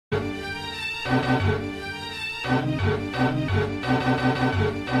Clayton,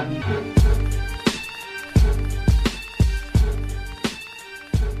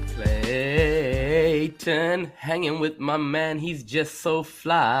 hanging with my man, he's just so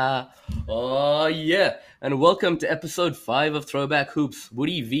fly. Oh yeah, and welcome to episode 5 of Throwback Hoops.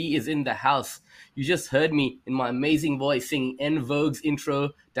 Woody V is in the house. You just heard me in my amazing voice singing En Vogue's intro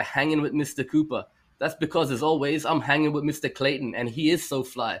to Hanging with Mr. Cooper. That's because, as always, I'm hanging with Mr. Clayton, and he is so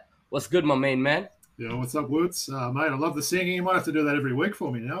fly. What's good, my main man? Yeah, what's up, Woods? Mate, I love the singing. You might have to do that every week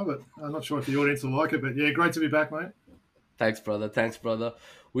for me now, but I'm not sure if the audience will like it. But yeah, great to be back, mate. Thanks, brother. Thanks, brother.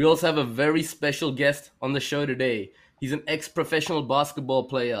 We also have a very special guest on the show today. He's an ex-professional basketball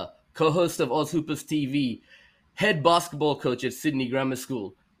player, co-host of Oz Hoopers TV, head basketball coach at Sydney Grammar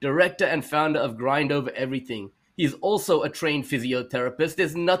School, director and founder of Grind Over Everything. He's also a trained physiotherapist.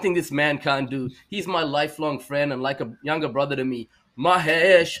 There's nothing this man can't do. He's my lifelong friend and like a younger brother to me.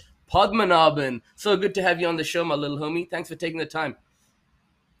 Mahesh Padmanabhan. So good to have you on the show, my little homie. Thanks for taking the time.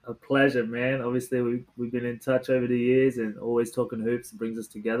 A pleasure, man. Obviously, we've been in touch over the years and always talking hoops brings us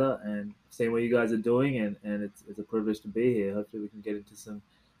together and seeing what you guys are doing, and it's a privilege to be here. Hopefully, we can get into some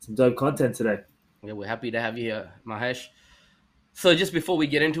dope content today. Yeah, we're happy to have you here, Mahesh. So just before we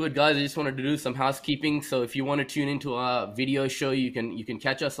get into it, guys, I just wanted to do some housekeeping. So if you want to tune into our video show, you can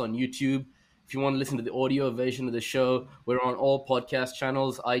catch us on YouTube. If you want to listen to the audio version of the show, we're on all podcast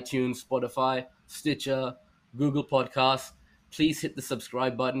channels, iTunes, Spotify, Stitcher, Google Podcasts. Please hit the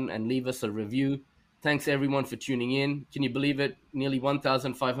subscribe button and leave us a review. Thanks, everyone, for tuning in. Can you believe it? Nearly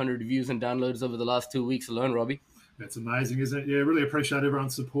 1,500 reviews and downloads over the last 2 weeks alone, Robbie. That's amazing, isn't it? Yeah, really appreciate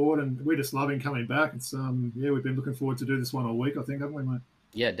everyone's support, and we're just loving coming back. It's we've been looking forward to do this one all week, I think, haven't we, mate?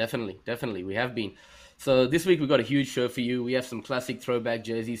 Yeah, definitely. We have been. So this week we've got a huge show for you. We have some classic throwback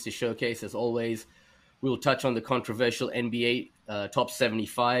jerseys to showcase, as always. We'll touch on the controversial NBA Top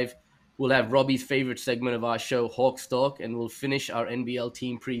 75. We'll have Robbie's favorite segment of our show, Hawks Talk, and we'll finish our NBL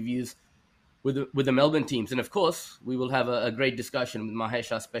team previews with the Melbourne teams. And of course, we will have a great discussion with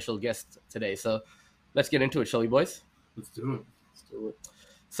Mahesh, our special guest today. So let's get into it, shall we, boys? Let's do it.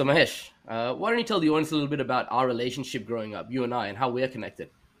 So Mahesh, why don't you tell the audience a little bit about our relationship growing up, you and I, and how we're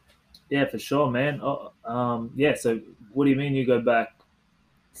connected? Yeah, for sure, man. So what do you mean you go back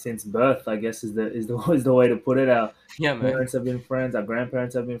since birth? I guess is the way to put it. Our parents have been friends. Our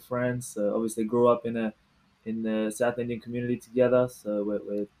grandparents have been friends. So obviously grew up in the South Indian community together. So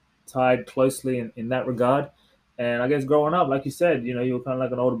we're tied closely in that regard. And I guess growing up, like you said, you were kind of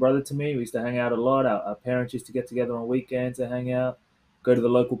like an older brother to me. We used to hang out a lot. Our parents used to get together on weekends to hang out, go to the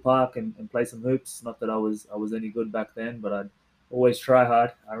local park and play some hoops. Not that I was any good back then, but I'd always try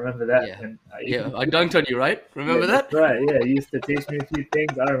hard. I remember that. Yeah, I dunked on you, right? Remember that? Right, yeah. You used to teach me a few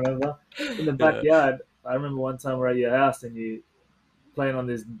things. I remember. In the backyard, I remember one time we're at your house and you playing on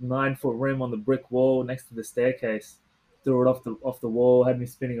this 9-foot rim on the brick wall next to the staircase. Threw it off the wall, had me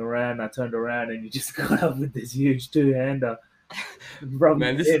spinning around. I turned around and you just got up with this huge two-hander.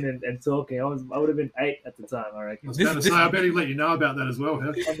 Rubbing in and talking. I would have been 8 at the time, I reckon. I was about to say, I bet he let you know about that as well.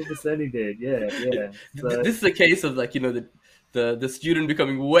 100% he did, yeah. So, this is a case of the student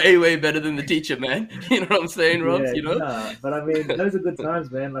becoming way better than the teacher, man. You know what I'm saying, Rob? Yeah, but I mean, those are good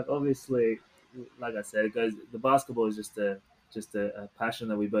times, man. Like obviously, like I said, the basketball is just a passion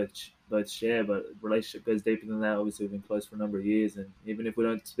that we both share, but relationship goes deeper than that. Obviously, we've been close for a number of years, and even if we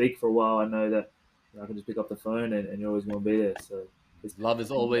don't speak for a while, I know that I can just pick up the phone and you're always going to be there. So love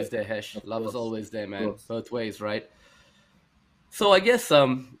is always there, Hesh. Love is always there, man. Both ways, right? So I guess,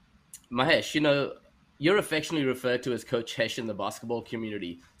 Mahesh, you're affectionately referred to as Coach Hesh in the basketball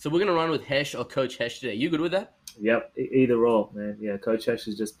community. So we're going to run with Hesh or Coach Hesh today. You good with that? Yep, either or, man. Yeah, Coach Hesh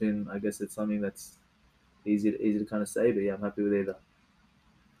has just been, I guess it's something that's easy to kind of say, but yeah, I'm happy with either.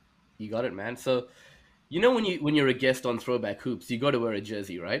 You got it, man. So, when you're a guest on Throwback Hoops, you got to wear a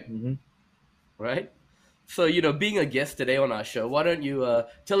jersey, right? Mm-hmm. Right? So, being a guest today on our show, why don't you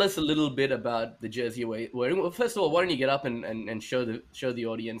tell us a little bit about the jersey you're wearing? Well, first of all, why don't you get up and show the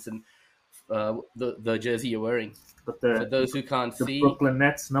audience and the jersey you're wearing? For those who can't see, Brooklyn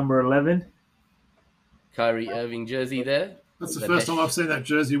Nets number 11. Kyrie Irving jersey there. That's the first time I've seen that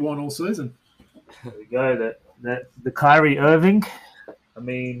jersey worn all season. There we go. The Kyrie Irving. I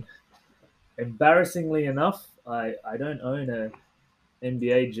mean, embarrassingly enough, I don't own a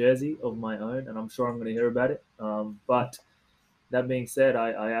NBA jersey of my own, and I'm sure I'm going to hear about it. But that being said,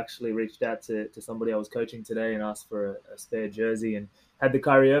 I actually reached out to somebody I was coaching today and asked for a spare jersey and had the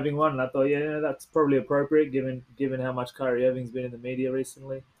Kyrie Irving one. And I thought, that's probably appropriate given how much Kyrie Irving's been in the media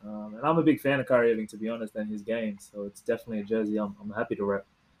recently. And I'm a big fan of Kyrie Irving, to be honest, and his game. So it's definitely a jersey I'm happy to rep.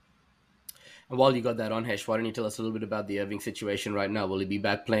 And while you got that on, Hesh, why don't you tell us a little bit about the Irving situation right now? Will he be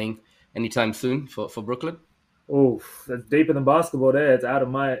back playing anytime soon for Brooklyn? Oh, that's deeper than basketball. There, it's out of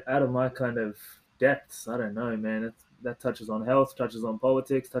my kind of depths. I don't know, man. That touches on health, touches on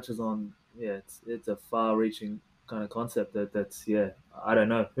politics, touches on It's a far-reaching kind of concept. That's I don't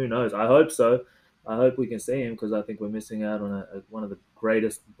know. Who knows? I hope so. I hope we can see him because I think we're missing out on one of the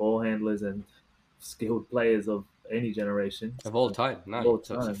greatest ball handlers and skilled players of any generation of all time. No, of all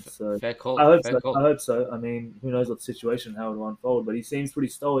time. So fair call. I hope so. I mean, who knows what the situation, how it will unfold? But he seems pretty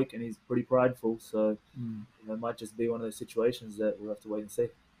stoic and he's pretty prideful. So it might just be one of those situations that we'll have to wait and see.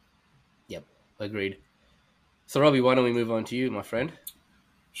 Yep, agreed. So Robbie, why don't we move on to you, my friend?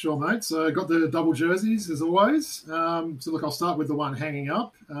 Sure, mate. So I got the double jerseys as always. So look, I'll start with the one hanging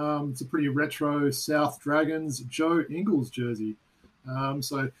up. It's a pretty retro South Dragons Joe Ingles jersey.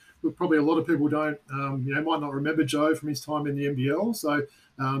 So look, probably a lot of people don't, might not remember Joe from his time in the NBL. So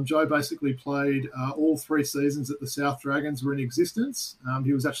Joe basically played all 3 seasons that the South Dragons were in existence.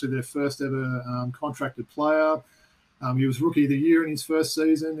 He was actually their first ever contracted player. He was Rookie of the Year in his first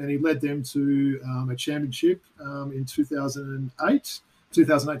season, and he led them to a championship in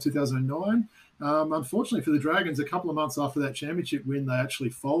 2008-2009. Unfortunately for the Dragons, a couple of months after that championship win, they actually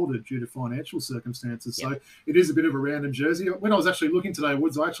folded due to financial circumstances. So it is a bit of a random jersey. When I was actually looking today,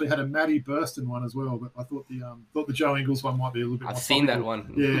 Woods, I actually had a Matty Burston one as well, but I thought the Joe Ingles one might be a little bit more seen that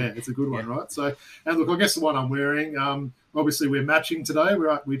one. Yeah, it's a good one, right? So, and look, I guess the one I'm wearing, obviously we're matching today.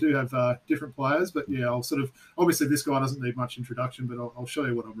 We do have different players, but I'll obviously this guy doesn't need much introduction, but I'll show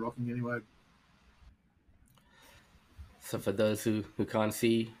you what I'm rocking anyway. So for those who can't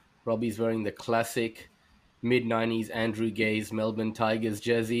see, Robbie's wearing the classic mid-90s Andrew Gaze Melbourne Tigers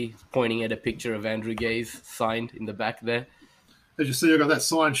jersey, pointing at a picture of Andrew Gaze signed in the back there. As you see, I've got that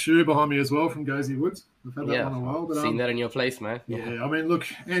signed shoe behind me as well from Gazy Woods. I've had that one a while. But, seen that in your place, man. Yeah, I mean, look,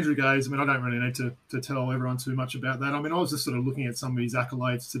 Andrew Gaze, I don't really need to tell everyone too much about that. I was just sort of looking at some of his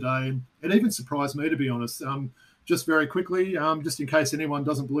accolades today, and it even surprised me, to be honest. Just very quickly, just in case anyone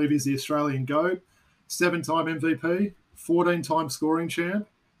doesn't believe he's the Australian GOAT, 7-time MVP, 14-time scoring champ,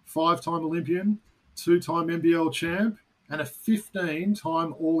 5-time Olympian, 2-time NBL champ, and a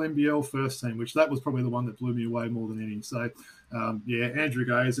 15-time All-NBL first team, which that was probably the one that blew me away more than any. So, Andrew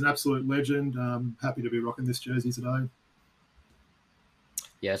Gay is an absolute legend. Happy to be rocking this jersey today.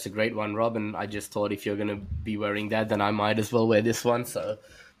 Yeah, it's a great one, Rob, and I just thought if you're going to be wearing that, then I might as well wear this one. So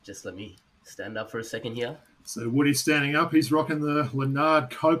just let me stand up for a second here. So Woody's standing up. He's rocking the Leonard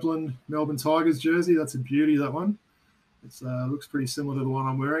Copeland Melbourne Tigers jersey. That's a beauty, that one. It looks pretty similar to the one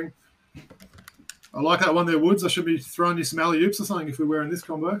I'm wearing. I like that one there, Woods. I should be throwing you some alley-oops or something if we're wearing this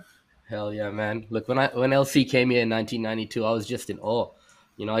combo. Hell yeah, man. Look, when LC came here in 1992, I was just in awe.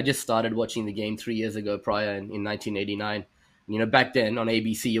 I just started watching the game 3 years ago prior in 1989. Back then on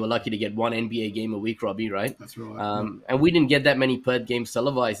ABC, you were lucky to get one NBA game a week, Robbie, right? That's right. And we didn't get that many Perth games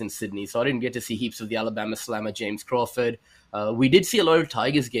televised in Sydney, so I didn't get to see heaps of the Alabama Slammer, James Crawford. We did see a lot of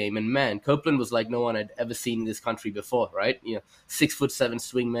Tigers game, and man, Copeland was like no one had ever seen in this country before, right? 6'7"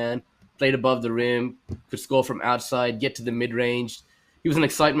 swingman, played above the rim, could score from outside, get to the mid-range. He was an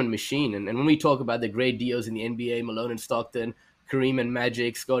excitement machine. And when we talk about the great DOs in the NBA, Malone and Stockton, Kareem and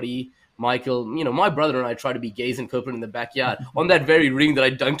Magic, Scotty, Michael, my brother and I try to be Gaze and Copeland in the backyard on that very ring that I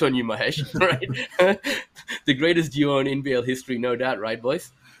dunked on you, Mahesh, right? The greatest duo in NBL history, no doubt, right,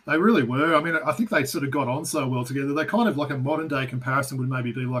 boys? They really were. I think they sort of got on so well together. They kind of like a modern day comparison would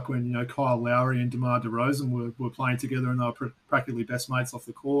maybe be like when, Kyle Lowry and DeMar DeRozan were playing together and they were practically best mates off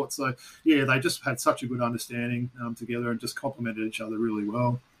the court. So, yeah, they just had such a good understanding together and just complemented each other really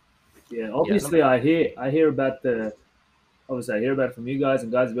well. Yeah, obviously I hear about it from you guys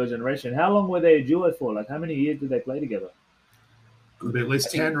and guys of your generation. How long were they a duo for? Like, how many years did they play together? Could be at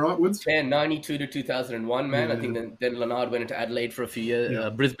least 10, right, Woods? 10, 92 to then, man. Yeah. I think then Leonard went into Adelaide for a few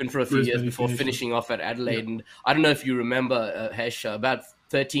years, Brisbane for a few years before finishing off at Adelaide. Yeah. And I don't know if you remember, Hesh, about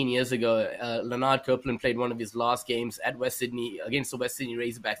 13 years ago, Leonard Copeland played one of his last games at West Sydney against the West Sydney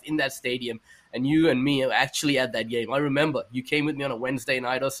Razorbacks in that stadium. And you and me are actually at that game. I remember you came with me on a Wednesday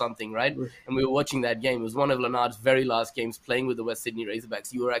night or something, right? And we were watching that game. It was one of Leonard's very last games playing with the West Sydney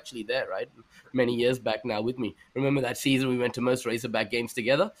Razorbacks. You were actually there, right? Many years back now with me. Remember that season we went to most Razorback games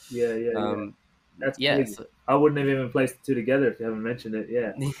together? Yeah. That's crazy. So, I wouldn't have even placed the two together if you haven't mentioned it.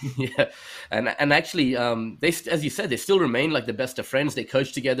 Yeah. Yeah. And actually, they, as you said, they still remain like the best of friends. They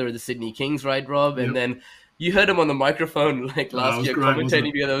coached together at the Sydney Kings, right, Rob? And then you heard him on the microphone like last year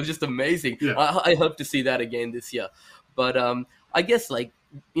commentating together. It was just amazing. Yeah. I hope to see that again this year. But I guess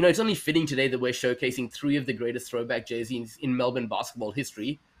it's only fitting today that we're showcasing 3 of the greatest throwback jerseys in Melbourne basketball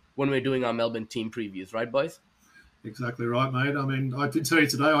history when we're doing our Melbourne team previews, right, boys? Exactly right, mate. I mean, I did tell you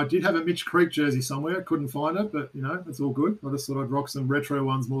today, I did have a Mitch Creek jersey somewhere. Couldn't find it, but, it's all good. I just thought I'd rock some retro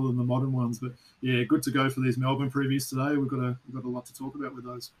ones more than the modern ones. But, yeah, good to go for these Melbourne previews today. We've got a lot to talk about with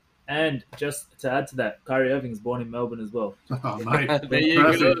those. And just to add to that, Kyrie Irving's born in Melbourne as well. Oh, mate. There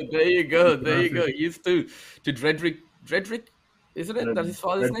you go. Used to Dredrick, isn't it? That's his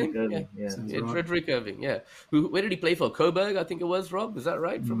father's name? Irving, yeah. Dredrick Irving, yeah. Where did he play for? Coburg, I think it was, Rob? Is that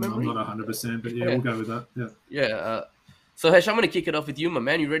right, from memory? I'm not 100%, but yeah, we'll go with that. Yeah. Yeah. So, Hesh, I'm going to kick it off with you, my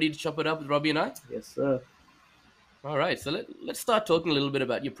man. You ready to chop it up with Robbie and I? Yes, sir. All right. So let's start talking a little bit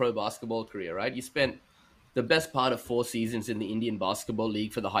about your pro basketball career, right? You spent the best part of 4 seasons in the Indian Basketball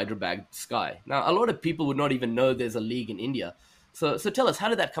League for the Hyderabad Sky. Now, a lot of people would not even know there's a league in India. So tell us, how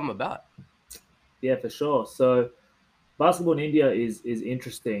did that come about? Yeah, for sure. So basketball in India is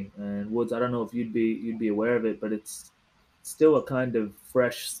interesting, and Woods, I don't know if you'd be aware of it, but it's still a kind of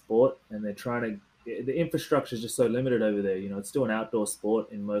fresh sport, and they're trying to. The infrastructure is just so limited over there. It's still an outdoor sport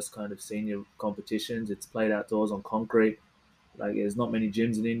in most kind of senior competitions. It's played outdoors on concrete. Like, there's not many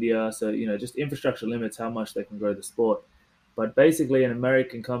gyms in India, so just infrastructure limits how much they can grow the sport. But basically, an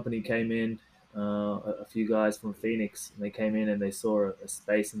American company came in, a few guys from Phoenix, and they came in and they saw a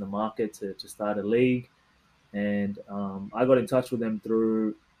space in the market to start a league. And I got in touch with them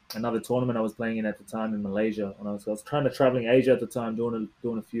through another tournament I was playing in at the time in Malaysia. And I was kind of traveling Asia at the time, doing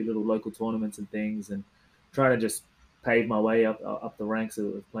a few little local tournaments and things, and trying to just pave my way up the ranks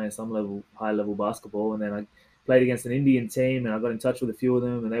of playing some high level basketball. And then I played against an Indian team, and I got in touch with a few of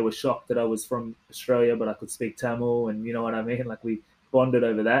them, and they were shocked that I was from Australia, but I could speak Tamil, and you know what I mean? Like, we bonded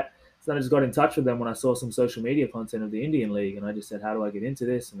over that. So I just got in touch with them when I saw some social media content of the Indian League, and I just said, how do I get into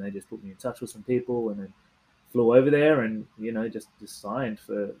this? And they just put me in touch with some people, and then flew over there and, just signed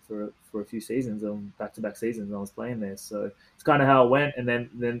for a few seasons, back-to-back seasons I was playing there. So it's kind of how it went. And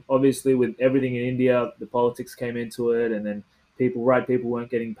then obviously with everything in India, the politics came into it, and then people weren't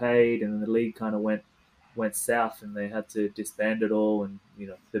getting paid, and then the league kind of went south, and they had to disband it all. And,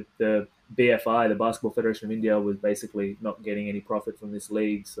 the BFI, the Basketball Federation of India, was basically not getting any profit from this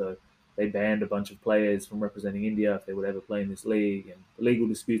league. So they banned a bunch of players from representing India if they would ever play in this league. And the legal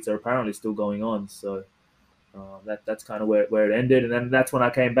disputes are apparently still going on. So that's kind of where it ended. And then that's when I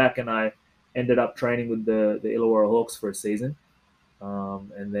came back, and I ended up training with the Illawarra Hawks for a season.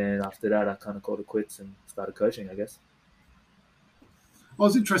 And then after that, I kind of called it quits and started coaching, I guess. I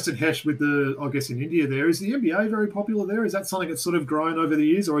was interested, Hesh, with in India there. Is the NBA very popular there? Is that something that's sort of grown over the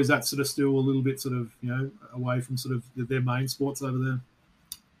years, or is that sort of still a little bit sort of, away from sort of their main sports over there?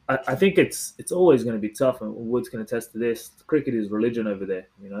 I think it's always going to be tough, and Wood's going to attest to this. Cricket is religion over there,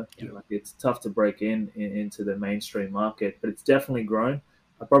 Yeah. Like, it's tough to break into the mainstream market, but it's definitely grown.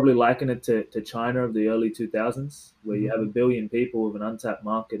 I probably liken it to China of the early 2000s, where you have 1 billion people with an untapped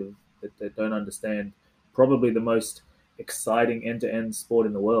market that don't understand probably the most exciting end-to-end sport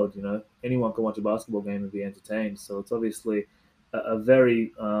in the world. Anyone can watch a basketball game and be entertained. So it's obviously a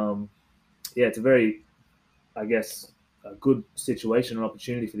very, it's a very, I guess, a good situation and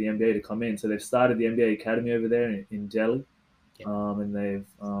opportunity for the NBA to come in. So they've started the NBA Academy over there in Delhi, and they've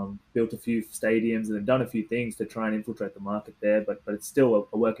built a few stadiums, and they've done a few things to try and infiltrate the market there. But it's still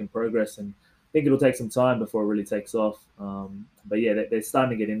a work in progress, and I think it'll take some time before it really takes off. But yeah, they're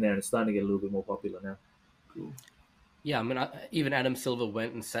starting to get in there, and it's starting to get a little bit more popular now. Cool. Yeah, I mean, even Adam Silver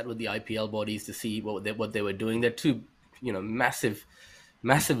went and sat with the IPL bodies to see what they were doing. They're two, massive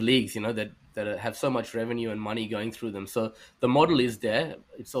leagues, that have so much revenue and money going through them. So the model is there.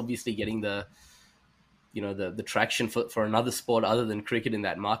 It's obviously getting the traction for another sport other than cricket in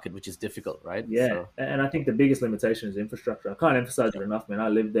that market, which is difficult, right? Yeah, so. And I think the biggest limitation is infrastructure. I can't emphasize it enough, man. I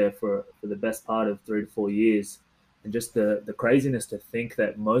lived there for the best part of 3 to 4 years, and just the craziness to think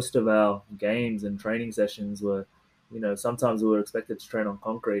that most of our games and training sessions were, sometimes we were expected to train on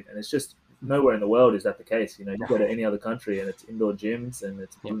concrete, and it's just nowhere in the world is that the case. You go to any other country and it's indoor gyms and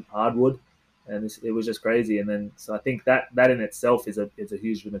it's hardwood, and it was just crazy. And then, so I think that in itself is a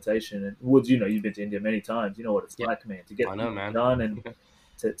huge limitation. And Woods, you've been to India many times. You know what it's like, man, to get done and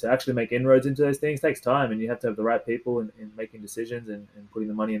to actually make inroads into those things takes time, and you have to have the right people in making decisions and putting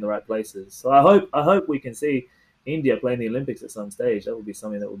the money in the right places. So I hope we can see India playing the Olympics at some stage. That would be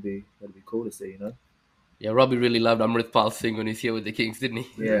something that'd be cool to see, Yeah, Robbie really loved Amritpal Singh when he's here with the Kings, didn't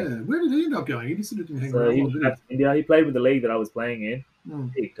he? Yeah. Where did he end up going? He just sort of didn't hang around. He went back to India. He played with the league that I was playing in.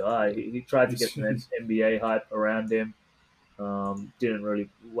 Big guy. He tried to get some NBA hype around him.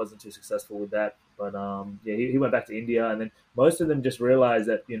 Wasn't too successful with that. But he went back to India, and then most of them just realized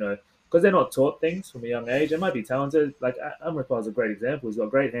that, because they're not taught things from a young age. They might be talented. Like Amritpal is a great example. He's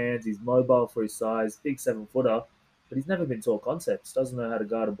got great hands. He's mobile for his size, big 7-footer. but he's never been taught concepts, doesn't know how to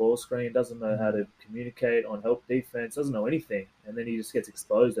guard a ball screen, doesn't know how to communicate on help defense, doesn't know anything. And then he just gets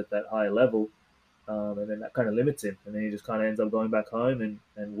exposed at that higher level. And then that kind of limits him. And then he just kind of ends up going back home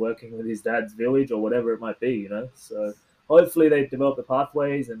and working with his dad's village or whatever it might be, you know. So hopefully they develop the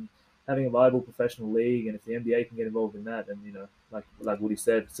pathways and having a viable professional league. And if the NBA can get involved in that, and, you know, like Woody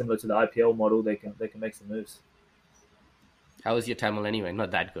said, similar to the IPL model, they can make some moves. How is your Tamil anyway?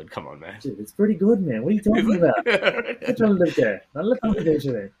 Not that good. Come on, man. Dude, it's pretty good, man. What are you talking about?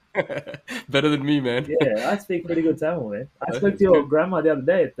 Better than me, man. Yeah, I speak pretty good Tamil, man. I spoke to your grandma the other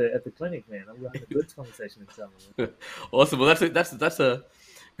day at the clinic, man. I'm having a good conversation in Tamil, man. Awesome. Well, that's a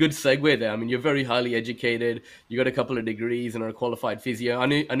good segue there. I mean, you're very highly educated. You got a couple of degrees and are a qualified physio. I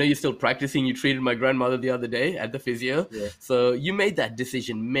know you're still practicing. You treated my grandmother the other day at the physio. Yeah. So you made that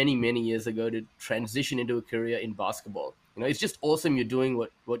decision many, many years ago to transition into a career in basketball. You know, it's just awesome. You're doing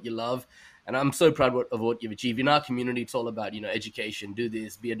what you love. And I'm so proud of what you've achieved. In our community, it's all about, you know, education, do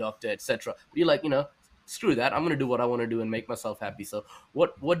this, be a doctor, etc. But you're like, you know, screw that. I'm going to do what I want to do and make myself happy. So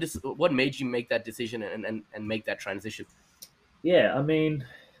what made you make that decision and make that transition? Yeah, I mean,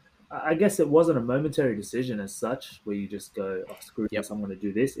 I guess it wasn't a momentary decision as such, where you just go, oh, screw this, I'm going to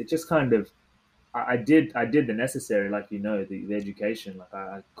do this. It just kind of, I did the necessary, like, you know, the education. Like,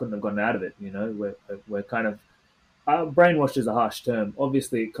 I couldn't have gotten out of it, you know. We're kind of, brainwashed is a harsh term.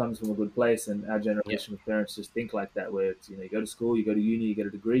 Obviously, it comes from a good place, and our generation of parents just think like that, where it's, you know, you go to school, you go to uni, you get a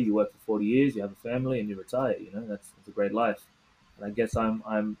degree, you work for 40 years, you have a family, and you retire. You know, that's a great life. And I guess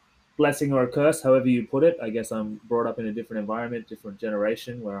I'm blessing or a curse, however you put it. I guess I'm brought up in a different environment, different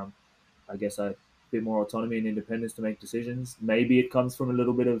generation, where I guess I have a bit more autonomy and independence to make decisions. Maybe it comes from a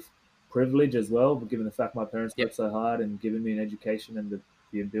little bit of privilege as well, but given the fact my parents worked so hard and given me an education and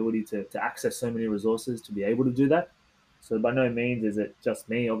the ability to access so many resources to be able to do that. So by no means is it just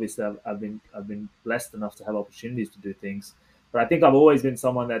me. Obviously, I've been blessed enough to have opportunities to do things, but I think I've always been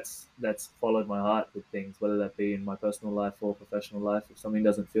someone that's followed my heart with things, whether that be in my personal life or professional life. If something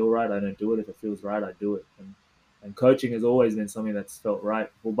doesn't feel right, I don't do it. If it feels right, I do it. And coaching has always been something that's felt right.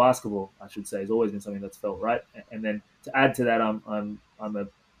 Well, basketball, I should say, has always been something that's felt right. And then to add to that, I'm a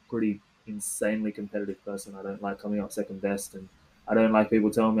pretty insanely competitive person. I don't like coming up second best, and I don't like people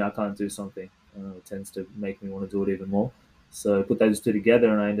telling me I can't do something. It tends to make me want to do it even more. So I put those two together,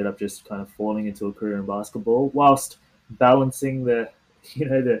 and I ended up just kind of falling into a career in basketball, whilst balancing the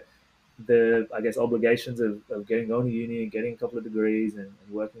I guess obligations of going to uni and getting a couple of degrees and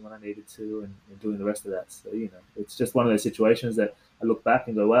working when I needed to and doing the rest of that. So, you know, it's just one of those situations that I look back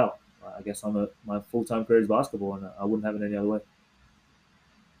and go, wow, I guess my full-time career is basketball, and I wouldn't have it any other way.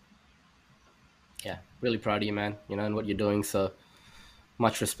 Yeah, really proud of you, man, you know, and what you're doing. So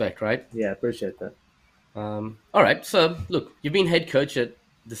much respect, right? Yeah, I appreciate that. All right. So, look, you've been head coach at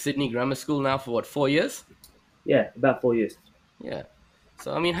the Sydney Grammar School now for 4 years? Yeah, about 4 years. Yeah.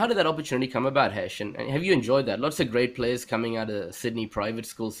 So, I mean, how did that opportunity come about, Hesh? And have you enjoyed that? Lots of great players coming out of the Sydney private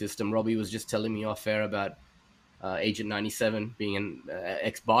school system. Robbie was just telling me off air about Agent 97 being an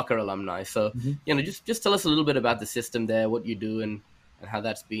ex-Barker alumni. So, you know, just tell us a little bit about the system there, what you do and how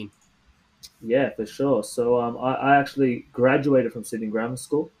that's been. Yeah, for sure. So I actually graduated from Sydney Grammar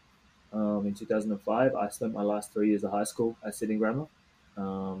School in 2005. I spent my last 3 years of high school at Sydney Grammar.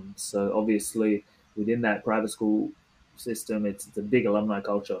 So obviously within that private school system, it's a big alumni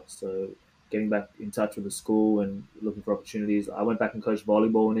culture. So getting back in touch with the school and looking for opportunities. I went back and coached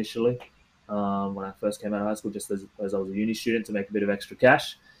volleyball initially when I first came out of high school, just as I was a uni student to make a bit of extra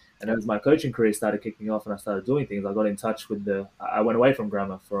cash. And as my coaching career started kicking off and I started doing things, I got in touch with I went away from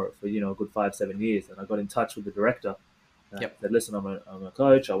Grammar for you know, a good 5-7 years, and I got in touch with the director. Said, listen, I'm a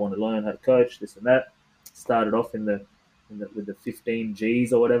coach. I want to learn how to coach, this and that. Started off with the 15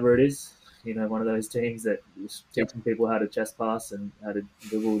 Gs or whatever it is. You know, one of those teams that was teaching people how to chest pass and how to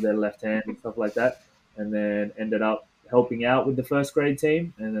dribble with their left hand and stuff like that. And then ended up helping out with the first grade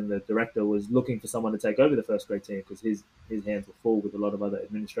team, and then the director was looking for someone to take over the first grade team because his hands were full with a lot of other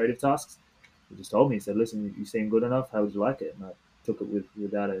administrative tasks. He just told me, he said, listen, you seem good enough, how would you like it? And I took it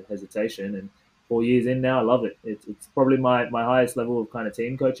without a hesitation, and 4 years in now, I love it. It's probably my highest level of kind of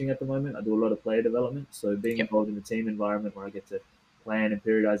team coaching at the moment. I do a lot of player development, so being involved in the team environment where I get to plan and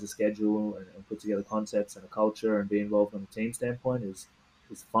periodize a schedule and put together concepts and a culture and be involved from a team standpoint is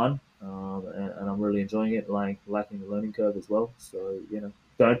fun, and I'm really enjoying it, lacking the learning curve as well. So, you know,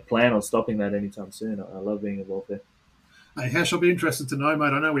 don't plan on stopping that anytime soon. I love being involved there. Hey, Hesh, I'll be interested to know,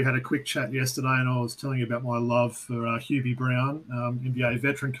 mate. I know we had a quick chat yesterday and I was telling you about my love for Hubie Brown, NBA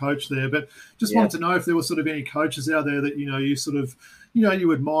veteran coach there, but just wanted to know if there were sort of any coaches out there that, you know, you sort of, you know,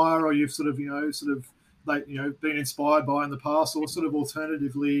 you admire or you've sort of, you know, they been inspired by in the past, or sort of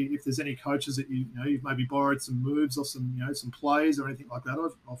alternatively, if there's any coaches that you've maybe borrowed some moves or some plays or anything like that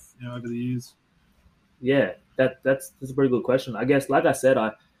off over the years. Yeah, that's a pretty good question. I guess, like I said,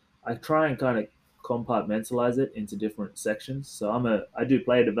 I try and kind of compartmentalize it into different sections. So I do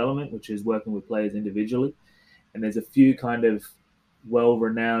player development, which is working with players individually, and there's a few kind of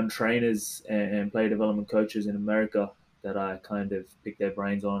well-renowned trainers and player development coaches in America that I kind of pick their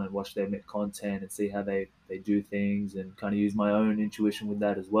brains on and watch their content and see how they do things, and kind of use my own intuition with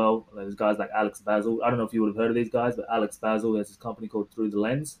that as well. There's guys like Alex Basil. I don't know if you would have heard of these guys, but Alex Basil has this company called Through the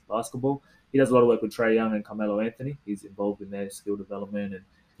Lens Basketball. He does a lot of work with Trae Young and Carmelo Anthony. He's involved in their skill development,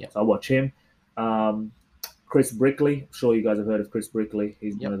 and so I watch him. Chris Brickley, I'm sure you guys have heard of Chris Brickley.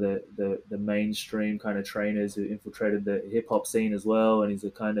 He's one of the mainstream kind of trainers who infiltrated the hip-hop scene as well, and he's a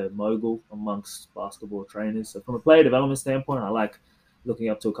kind of mogul amongst basketball trainers. So from a player development standpoint, I like looking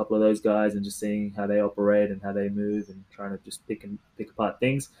up to a couple of those guys and just seeing how they operate and how they move, and trying to just pick apart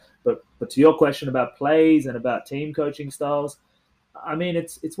things. But to your question about plays and about team coaching styles, I mean,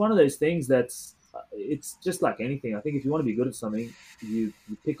 it's one of those things that's it's just like anything. I think if you want to be good at something, you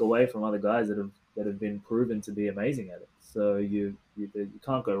pick away from other guys that have been proven to be amazing at it. So you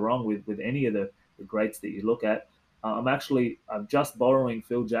can't go wrong with any of the greats that you look at. I'm just borrowing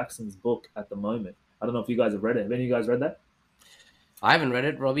Phil Jackson's book at the moment. I don't know if you guys have read it. Have any of you guys read that? I haven't read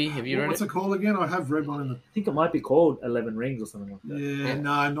it. Robbie, have you read it? What's it called again? I have read one. I think it might be called 11 Rings or something like that.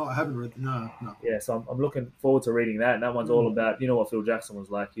 No, I haven't read it. No. Yeah, so I'm looking forward to reading that. And that one's all about, what Phil Jackson was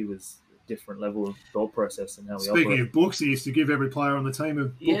like. He was different level of thought process and how he Speaking of books, he used to give every player on the team a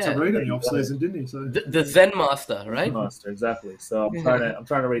book to read in the off season, didn't he? So the Zen Master, right? Zen Master, exactly. So I'm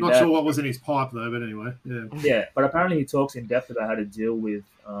trying to read. Not sure what was in his pipe though, but anyway, yeah. But apparently he talks in depth about how to deal with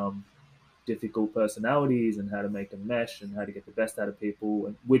difficult personalities and how to make them mesh and how to get the best out of people,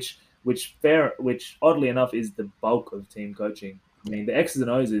 and which oddly enough is the bulk of team coaching. I mean, the X's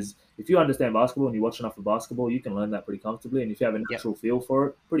and O's is, if you understand basketball and you watch enough of basketball, you can learn that pretty comfortably. And if you have a natural feel for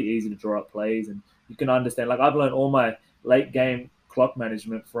it, pretty easy to draw up plays. And you can understand, like I've learned all my late game clock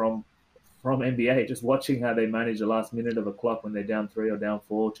management from NBA, just watching how they manage the last minute of a clock when they're down 3 or down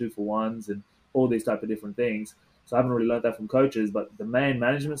 4, 2-for-1s, and all these type of different things. So I haven't really learned that from coaches, but the man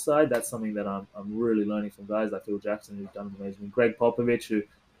management side, that's something that I'm really learning from guys like Phil Jackson, who's done amazing. Greg Popovich, who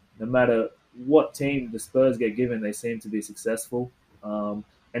no matter what team the Spurs get given, they seem to be successful.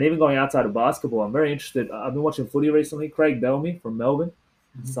 And even going outside of basketball, I'm very interested. I've been watching footy recently. Craig Bellamy from Melbourne,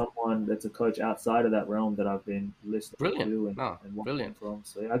 someone that's a coach outside of that realm that I've been listening to and watching from.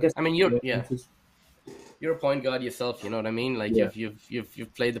 So I guess you're a point guard yourself. You know what I mean? Like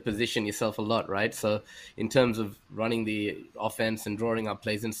you've played the position yourself a lot, right? So in terms of running the offense and drawing up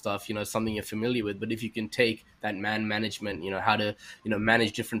plays and stuff, something you're familiar with. But if you can take that man management, how to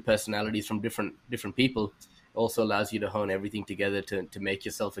manage different personalities from different people, also allows you to hone everything together to make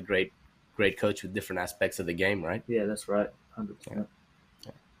yourself a great coach with different aspects of the game, right? Yeah, that's right, 100%.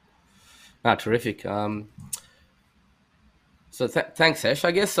 Terrific. So thanks, Hesh.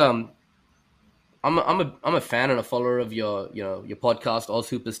 I guess I'm a fan and a follower of your podcast, Oz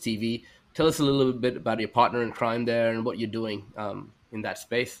Hoopers TV. Tell us a little bit about your partner in crime there and what you're doing in that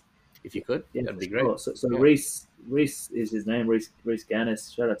space, if you could. That'd be great. So Reese is his name, Reese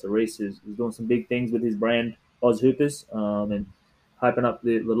Gannis. Shout out to Reese, who's doing some big things with his brand, Oz Hoopers, and hyping up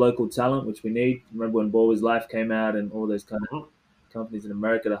the local talent, which we need. Remember when Ball Is Life came out and all those kind of companies in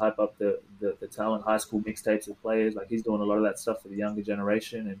America to hype up the talent, high school mixtapes of players. Like, he's doing a lot of that stuff for the younger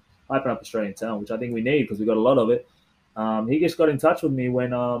generation and hyping up Australian talent, which I think we need because we got a lot of it. He just got in touch with me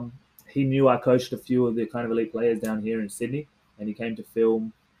when he knew I coached a few of the kind of elite players down here in Sydney, and he came to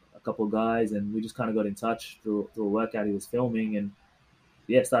film a couple of guys, and we just kind of got in touch through a workout he was filming, and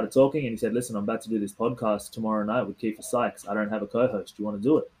started talking, and he said, listen, I'm about to do this podcast tomorrow night with Kiefer Sykes. I don't have a co-host. Do you want to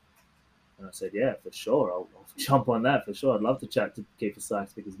do it? And I said, yeah, for sure. I'll jump on that for sure. I'd love to chat to Kiefer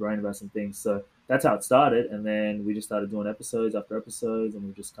Sykes, pick his brain about some things. So that's how it started. And then we just started doing episodes after episodes, and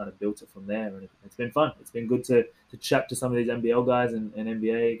we just kind of built it from there. And it's been fun. It's been good to chat to some of these NBL guys and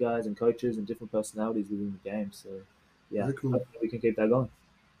NBA guys and coaches and different personalities within the game. So, yeah, cool. We can keep that going.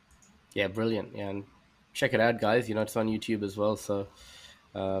 Yeah, brilliant. Yeah, and check it out, guys. It's on YouTube as well. So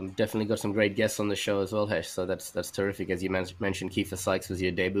definitely got some great guests on the show as well, Hesh. So that's terrific. As you mentioned, Kiefer Sykes was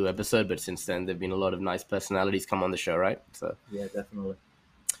your debut episode, but since then there've been a lot of nice personalities come on the show, right? So yeah, definitely.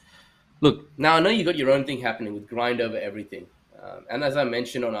 Look, now I know you got your own thing happening with Grind Over Everything, and as I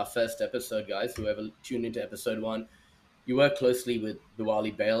mentioned on our first episode, guys, whoever tuned into episode 1, you work closely with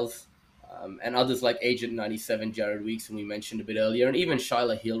Diwali Bales and others like Agent 97, Jared Weeks, whom we mentioned a bit earlier, and even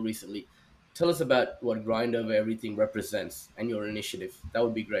Shyla Hill recently. Tell us about what Grind Over Everything represents and your initiative. That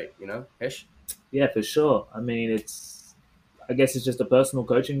would be great, Hesh? Yeah, for sure. I mean, I guess it's just a personal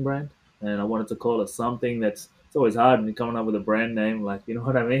coaching brand, and I wanted to call it something that's. It's always hard when you're coming up with a brand name, like, you know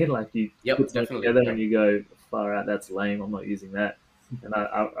what I mean. Like, you put Yep, something definitely. together and Yep. you go, far out, that's lame. I'm not using that. And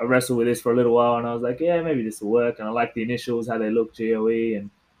I wrestled with this for a little while, and I was like, yeah, maybe this will work. And I like the initials, how they look, GOE, and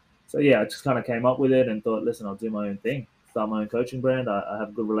so yeah, I just kind of came up with it and thought, listen, I'll do my own thing, start my own coaching brand. I have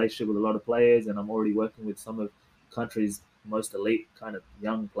a good relationship with a lot of players, and I'm already working with some of the country's most elite kind of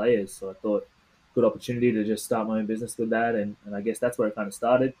young players. So I thought, good opportunity to just start my own business with that, and I guess that's where it kind of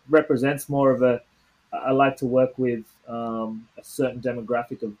started. Represents more of a, I like to work with a certain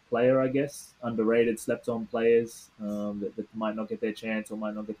demographic of player, I guess, underrated, slept on players that might not get their chance or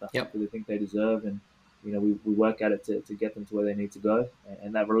might not get the hype Yep. that they think they deserve, and we work at it to get them to where they need to go.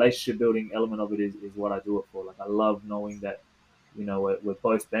 And that relationship building element of it is what I do it for. Like, I love knowing that, we're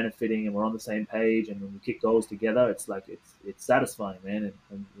both benefiting and we're on the same page. And when we kick goals together, it's like, it's satisfying, man.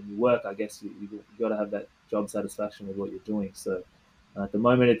 And when you work, I guess you got to have that job satisfaction with what you're doing. So at the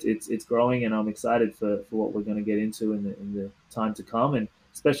moment, it's growing, and I'm excited for what we're going to get into in the time to come. And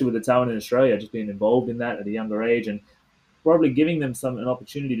especially with the talent in Australia, just being involved in that at a younger age, and probably giving them an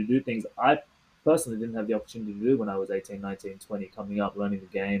opportunity to do things I personally didn't have the opportunity to do when I was 18, 19, 20, coming up, learning the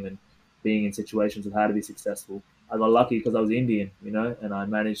game and being in situations of how to be successful. I got lucky because I was Indian, and I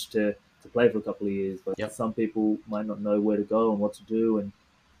managed to play for a couple of years. But Yep. some people might not know where to go and what to do, and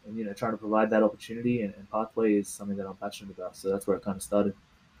trying to provide that opportunity and pathway is something that I'm passionate about. So that's where it kind of started.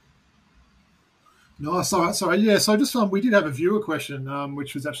 No, sorry. Yeah, so just we did have a viewer question,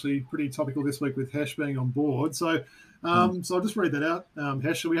 which was actually pretty topical this week with Hesh being on board. So, so I'll just read that out.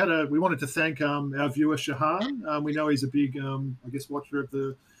 Hesh, we wanted to thank our viewer Shahan. We know he's a big, I guess, watcher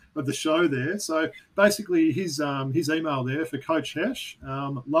of the show there. So basically, his email there for Coach Hesh.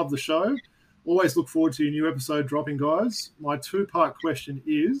 Love the show. Always look forward to your new episode dropping, guys. My 2-part question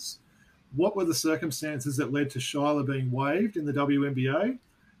is, what were the circumstances that led to Shyla being waived in the WNBA?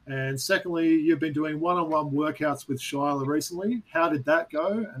 And secondly, you've been doing one-on-one workouts with Shyla recently. How did that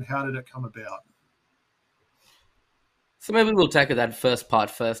go, and how did it come about? So maybe we'll tackle that first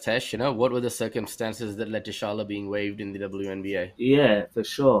part first, Hesh. What were the circumstances that led to Shyla being waived in the WNBA? Yeah, for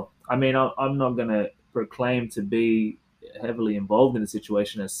sure. I mean, I'm not going to proclaim to be heavily involved in the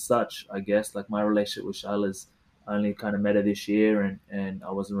situation as such, I guess. Like, my relationship with Shyla's only kind of met her this year, and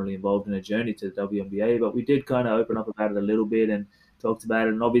I wasn't really involved in her journey to the WNBA, but we did kind of open up about it a little bit and talked about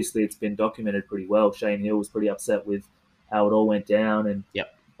it. And obviously, it's been documented pretty well. Shane Hill was pretty upset with how it all went down. And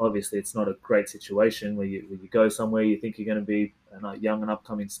Yep. obviously, it's not a great situation where you go somewhere, you think you're going to be a young and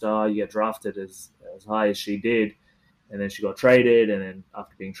upcoming star, you get drafted as high as she did, and then she got traded, and then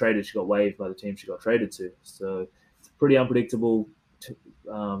after being traded, she got waived by the team she got traded to. So it's a pretty unpredictable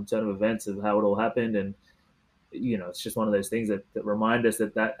turn of events of how it all happened. And it's just one of those things that remind us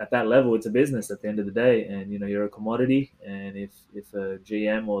that at that level, it's a business at the end of the day, and you're a commodity. And if a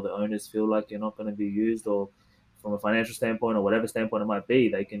GM or the owners feel like you're not going to be used, or from a financial standpoint or whatever standpoint it might be,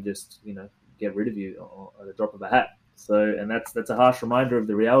 they can just get rid of you at the drop of a hat. So, and that's a harsh reminder of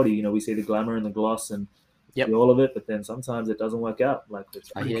the reality. We see the glamour and the gloss and see all of it, but then sometimes it doesn't work out. Like, it's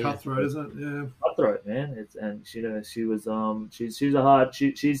pretty cutthroat, isn't it? Yeah, cutthroat, man.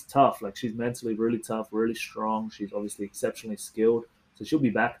 She's tough. Like, she's mentally really tough, really strong. She's obviously exceptionally skilled, so she'll be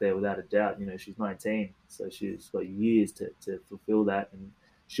back there without a doubt. She's 19, so she's got years to fulfill that, and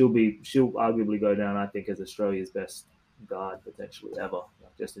she'll arguably go down, I think, as Australia's best guard potentially ever,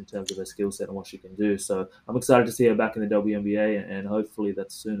 like, just in terms of her skill set and what she can do. So I'm excited to see her back in the WNBA, and hopefully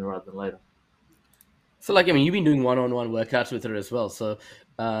that's sooner rather than later. So, you've been doing one-on-one workouts with her as well. So,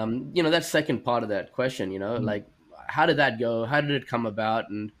 that second part of that question, how did that go? How did it come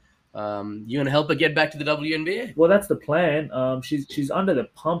about? And you going to help her get back to the WNBA? Well, that's the plan. She's under the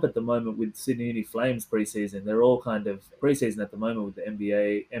pump at the moment with Sydney Uni Flames preseason. They're all kind of preseason at the moment with the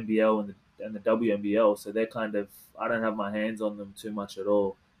NBA, NBL, and the WNBL. So they're kind of, I don't have my hands on them too much at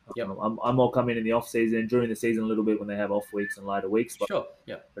all. Yep. I'm more coming in the off season, during the season a little bit when they have off weeks and lighter weeks. But, sure.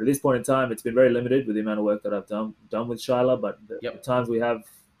 Yeah. But at this point in time, it's been very limited with the amount of work that I've done with Shyla. But the times we have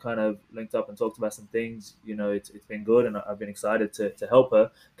kind of linked up and talked about some things, it's been good, and I've been excited to help her.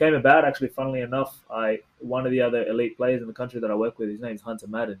 Came about, actually, funnily enough, one of the other elite players in the country that I work with, his name's Hunter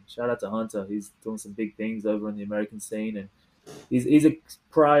Madden. Shout out to Hunter. He's doing some big things over in the American scene, and he's a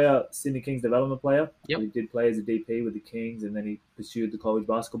prior Sydney Kings development player. Yep. He did play as a DP with the Kings, and then he pursued the college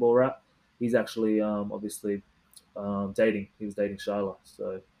basketball route. He's actually obviously dating. He was dating Shyla,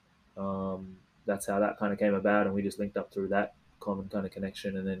 so that's how that kind of came about, and we just linked up through that common kind of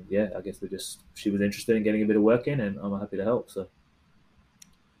connection. And then I guess she was interested in getting a bit of work in, and I'm happy to help. So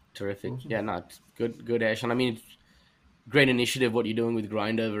terrific. Awesome. Yeah, no, it's good, Ash. And I mean, great initiative what you're doing with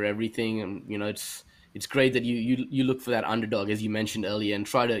Grind Over Everything, and it's great that you look for that underdog, as you mentioned earlier, and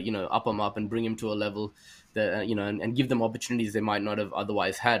try to up them up and bring them to a level that and give them opportunities they might not have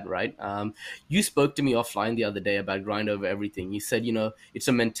otherwise had, right? You spoke to me offline the other day about Grind Over Everything. You said it's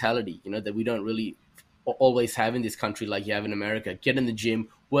a mentality that we don't really always have in this country like you have in America. Get in the gym,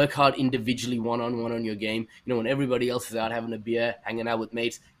 work hard individually, one-on-one on your game. When everybody else is out having a beer, hanging out with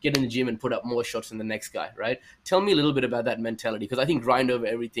mates, get in the gym and put up more shots than the next guy, right? Tell me a little bit about that mentality, because I think Grind Over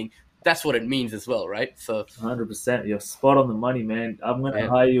Everything, that's what it means as well, right? So 100%, you're spot on the money, man. I'm gonna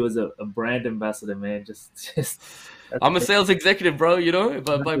hire you as a brand ambassador, man. Just I'm a sales executive, bro.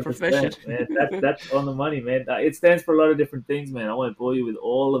 By profession. Man. That's on the money, man. It stands for a lot of different things, man. I won't bore you with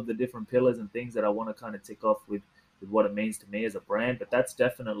all of the different pillars and things that I want to kind of tick off with what it means to me as a brand, but that's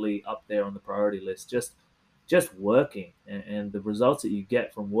definitely up there on the priority list. Just working and the results that you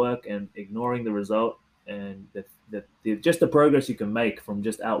get from work, and ignoring the result, and just the progress you can make from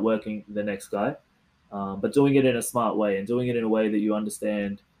just outworking the next guy, but doing it in a smart way, and doing it in a way that you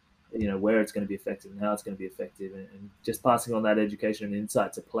understand where it's going to be effective and how it's going to be effective, and just passing on that education and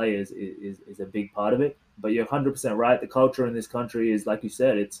insight to players is a big part of it. But you're 100% right. The culture in this country is, like you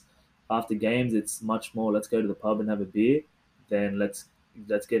said, it's after games, it's much more let's go to the pub and have a beer than let's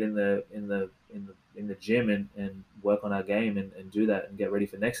get in the gym and work on our game and do that and get ready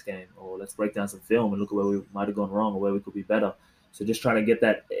for next game, or let's break down some film and look at where we might have gone wrong or where we could be better. So just trying to get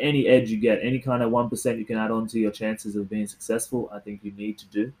that, any edge you get, any kind of 1% you can add on to your chances of being successful, I think you need to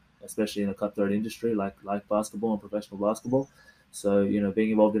do, especially in a cutthroat industry like basketball and professional basketball. So,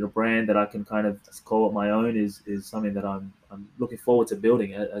 being involved in a brand that I can kind of call it my own is something that I'm looking forward to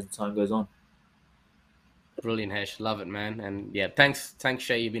building as the time goes on. Brilliant, Hesh. Love it, man. And yeah, thanks,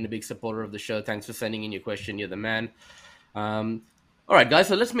 Shay. You've been a big supporter of the show. Thanks for sending in your question. You're the man. All right, guys.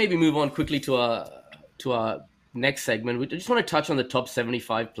 So let's maybe move on quickly to our next segment. We just want to touch on the top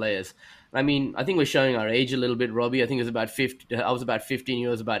 75 players. I mean, I think we're showing our age a little bit, Robbie. I think it was about 50. I was about 15. You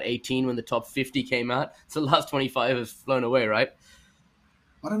was about 18 when the top 50 came out. So the last 25 has flown away, right?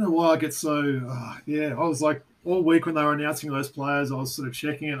 I don't know why I get so. I was like all week when they were announcing those players, I was sort of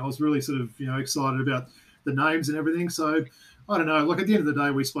checking it. I was really sort of excited about the names and everything. So I don't know. Like at the end of the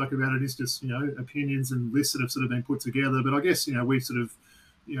day, we spoke about it. It's just opinions and lists that have sort of been put together. But I guess we're sort of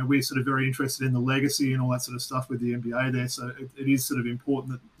very interested in the legacy and all that sort of stuff with the NBA there. So it is sort of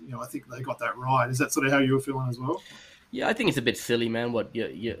important that I think they got that right. Is that sort of how you were feeling as well? Yeah, I think it's a bit silly, man. What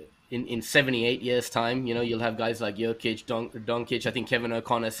you in 78 years' time, you'll have guys like Jokic, Doncic. I think Kevin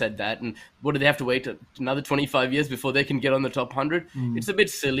O'Connor said that. And what do they have to wait another 25 years before they can get on the top 100? It's a bit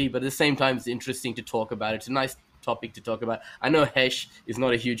silly, but at the same time, it's interesting to talk about. It's a nice topic to talk about. I know Hesh is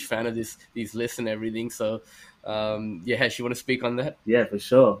not a huge fan of these lists and everything. So, Hesh, you want to speak on that? Yeah, for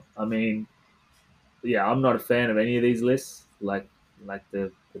sure. I mean, I'm not a fan of any of these lists, like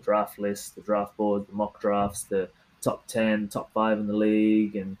the draft list, the draft board, the mock drafts, the top 10, top 5 in the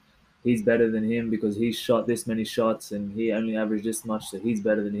league, and he's better than him because he's shot this many shots and he only averaged this much, so he's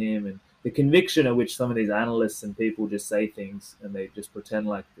better than him. And the conviction at which some of these analysts and people just say things and they just pretend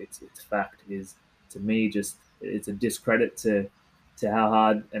like it's fact is, to me, it's a discredit to how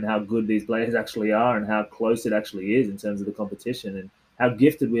hard and how good these players actually are and how close it actually is in terms of the competition and how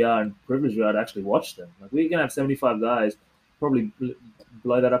gifted we are and privileged we are to actually watch them. Like, we're going to have 75 guys, probably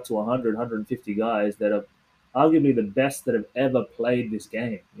blow that up to 100, 150 guys that are arguably the best that have ever played this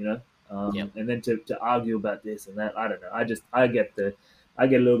game, and then to argue about this and that, I don't know. I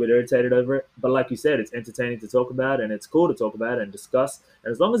get a little bit irritated over it. But like you said, it's entertaining to talk about and it's cool to talk about and discuss.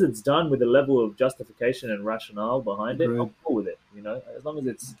 And as long as it's done with a level of justification and rationale behind it, I'm cool with it. As long as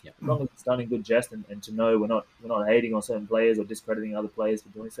it's done in good jest and to know we're not hating on certain players or discrediting other players for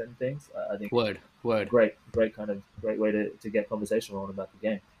doing certain things. I think word great way to get conversation on about the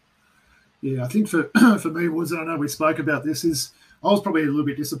game. Yeah, I think for me, Woods, I know we spoke about this, is I was probably a little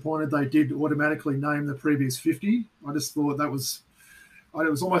bit disappointed they did automatically name the previous 50. I just thought it was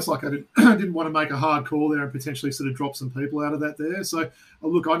almost like I didn't want to make a hard call there and potentially sort of drop some people out of that there. So,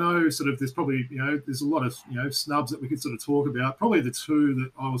 look, I know sort of there's probably, there's a lot of, snubs that we could sort of talk about. Probably the two that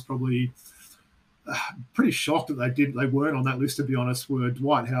I was probably pretty shocked that they weren't on that list, to be honest, were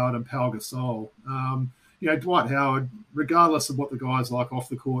Dwight Howard and Pau Gasol. Dwight Howard, regardless of what the guy's like off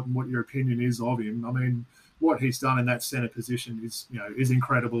the court and what your opinion is of him, I mean, what he's done in that center position is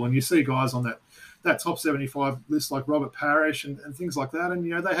incredible. And you see guys on that top 75 list like Robert Parrish and things like that. And,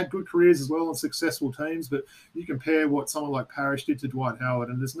 they had good careers as well and successful teams. But you compare what someone like Parrish did to Dwight Howard,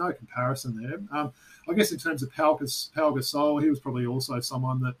 and there's no comparison there. I guess in terms of Pau Gasol, he was probably also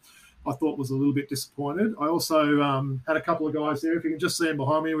someone that I thought was a little bit disappointed. I also had a couple of guys there. If you can just see them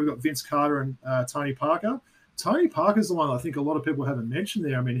behind me, we've got Vince Carter and Tony Parker. Tony Parker's the one I think a lot of people haven't mentioned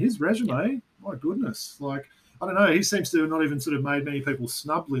there. I mean, his resume, my goodness, like, I don't know, he seems to have not even sort of made many people's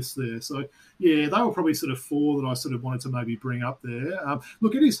snub lists there. So, yeah, they were probably sort of four that I sort of wanted to maybe bring up there.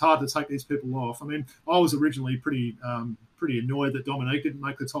 Look, it is hard to take these people off. I mean, I was originally pretty annoyed that Dominique didn't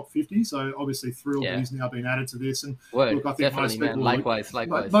make the top 50, so obviously thrilled that he's now been added to this. And look, I think most people, likewise,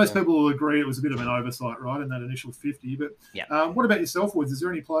 most people will agree it was a bit of an oversight, right, in that initial 50. But what about yourself, Woods? Is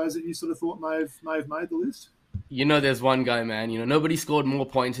there any players that you sort of thought may have made the list? There's one guy, man. Nobody scored more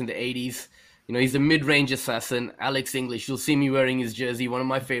points in the 80s. He's a mid-range assassin, Alex English. You'll see me wearing his jersey, one of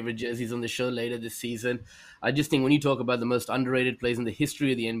my favorite jerseys on the show later this season. I just think when you talk about the most underrated players in the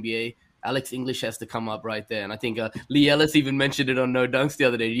history of the NBA, Alex English has to come up right there. And I think Lee Ellis even mentioned it on No Dunks the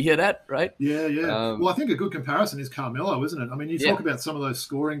other day. Did you hear that, right? Yeah. Well, I think a good comparison is Carmelo, isn't it? I mean, you talk about some of those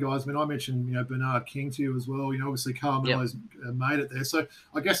scoring guys. I mean, I mentioned, Bernard King to you as well. Obviously Carmelo's made it there. So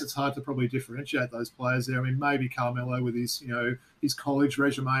I guess it's hard to probably differentiate those players there. I mean, maybe Carmelo with his, his college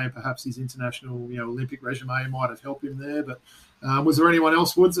resume and perhaps his international, Olympic resume might have helped him there. But was there anyone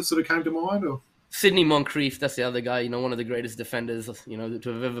else, Woods, that sort of came to mind? Or Sidney Moncrief, that's the other guy, one of the greatest defenders, to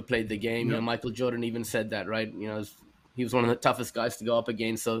have ever played the game. Michael Jordan even said that, right? He was one of the toughest guys to go up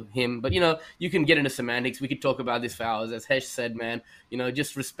against, so him. But, you can get into semantics. We could talk about this for hours. As Hesh said, man,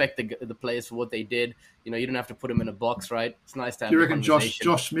 just respect the players for what they did. You don't have to put them in a box, right? It's nice to have. Do you reckon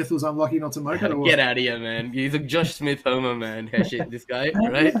Josh Smith was unlucky not to make it? Or Get out of here, man. He's a Josh Smith homer, man. Hesh, this guy,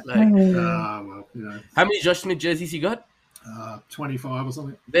 right? How many Josh Smith jerseys you got? 25 or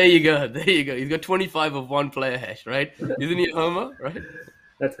something. There you go. He's got 25 of one player, Hesh, right? Isn't he a homer, right?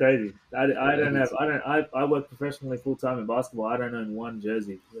 That's crazy. I work professionally full time in basketball. I don't own one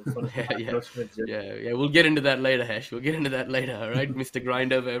jersey. Yeah. We'll get into that later, Hesh. We'll get into that later. All right, Mr.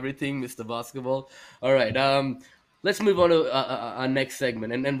 Grind over everything, Mr. Basketball. All right. Let's move on to our next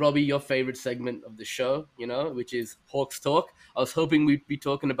segment, and Robbie, your favorite segment of the show, which is Hawks Talk. I was hoping we'd be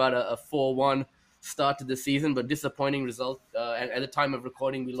talking about a 4-1 start to the season, but disappointing result. At the time of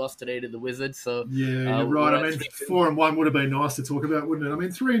recording, we lost today to the Wizards. So you're right. I mean, 4-1 would have been nice to talk about, wouldn't it? I mean,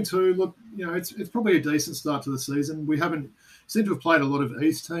 3-2. Look, it's probably a decent start to the season. We haven't seemed to have played a lot of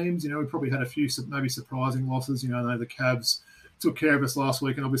East teams. We probably had a few maybe surprising losses. The Cavs took care of us last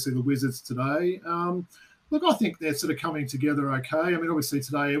week, and obviously the Wizards today. Look, I think they're sort of coming together okay. I mean, obviously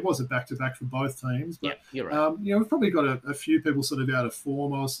today it was a back-to-back for both teams. But, you're right. we've probably got a few people sort of out of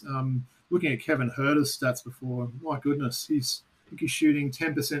form. I was looking at Kevin Huerter's stats before. My goodness, I think he's shooting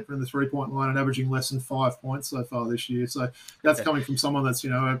 10% from the three-point line and averaging less than 5 points so far this year. So that's coming from someone that's,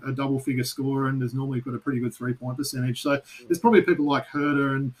 a double-figure scorer and has normally got a pretty good three-point percentage. So there's probably people like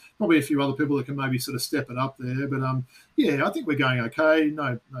Huerter and probably a few other people that can maybe sort of step it up there. But, I think we're going okay.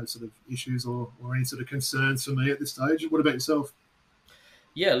 No sort of issues or any sort of concerns for me at this stage. What about yourself?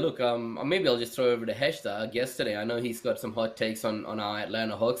 Yeah, look, maybe I'll just throw over to Hesh, our guest today. I know he's got some hot takes on our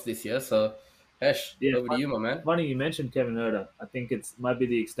Atlanta Hawks this year. So, Hesh, over to you, my man. Funny you mentioned Kevin Huerter. I think might be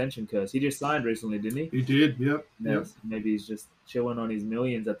the extension curse. He just signed recently, didn't he? He did, yep. Maybe he's just chilling on his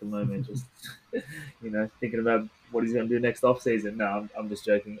millions at the moment, just thinking about what he's going to do next offseason. No, I'm just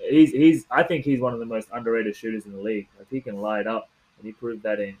joking. I think he's one of the most underrated shooters in the league. Like, he can light up. And he proved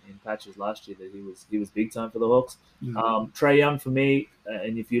that in patches last year that he was big time for the Hawks. Trae Young for me,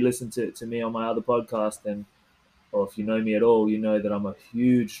 and if you listen to me on my other podcast, or if you know me at all, you know that I'm a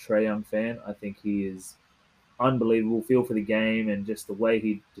huge Trae Young fan. I think he is unbelievable, feel for the game and just the way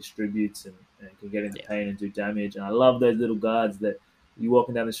he distributes and can get in the paint and do damage. And I love those little guards that you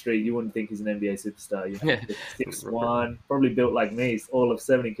walking down the street, you wouldn't think he's an NBA superstar. 6'1", probably built like me, all of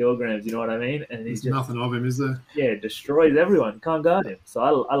 70 kilograms, you know what I mean? And There's nothing of him, is there? Yeah, destroys everyone. Can't guard him. So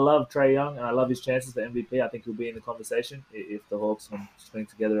I love Trae Young, and I love his chances for MVP. I think he'll be in the conversation if the Hawks can string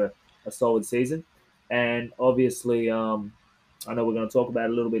together a solid season. And obviously, I know we're going to talk about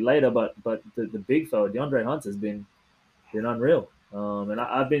it a little bit later, but the big fella, DeAndre Hunter, has been unreal.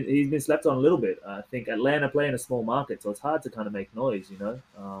 And he's been slept on a little bit. I think Atlanta play in a small market, so it's hard to kind of make noise,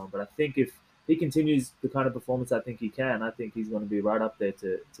 But I think if he continues the kind of performance I think he can, I think he's going to be right up there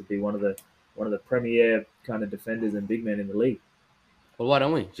to be one of the premier kind of defenders and big men in the league. Well, why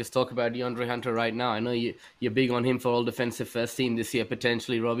don't we just talk about DeAndre Hunter right now? I know you're big on him for all defensive first team this year,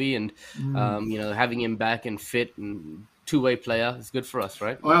 potentially, Robbie, and having him back and fit and two-way player is good for us,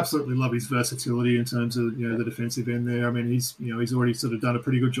 right? I absolutely love his versatility in terms of the defensive end there. I mean, he's already sort of done a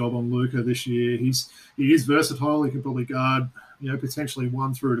pretty good job on Luka this year. He is versatile. He can probably guard potentially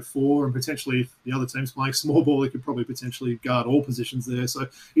 1 through to 4, and potentially if the other team's playing small ball, he could probably potentially guard all positions there. So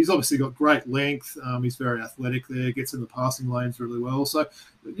he's obviously got great length. He's very athletic there, gets in the passing lanes really well. So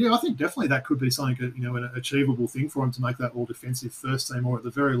I think definitely that could be something an achievable thing for him to make that all defensive first team, or at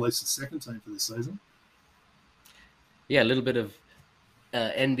the very least the second team for this season. Yeah, a little bit of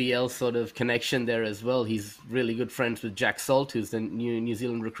NBL sort of connection there as well. He's really good friends with Jack Salt, who's the New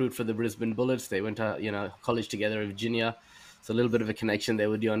Zealand recruit for the Brisbane Bullets. They went to college together in Virginia, so a little bit of a connection there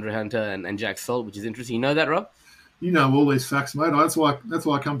with DeAndre Hunter and Jack Salt, which is interesting. You know that, Rob? You know all these facts, mate. That's why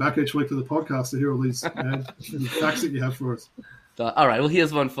I come back each week to the podcast to hear all these facts that you have for us. All right, well,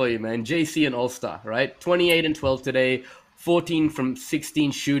 here's one for you, man. JC and All-Star, right? 28 and 12 today. 14 from 16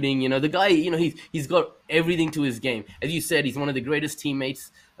 shooting. The guy, he's got everything to his game. As you said, he's one of the greatest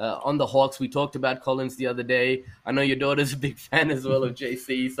teammates on the Hawks. We talked about Collins the other day. I know your daughter's a big fan as well of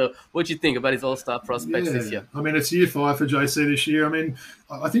JC. So what do you think about his All-Star prospects this year? I mean, it's year 5 for JC this year. I mean,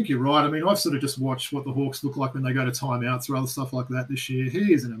 I think you're right. I mean, I've sort of just watched what the Hawks look like when they go to timeouts or other stuff like that this year.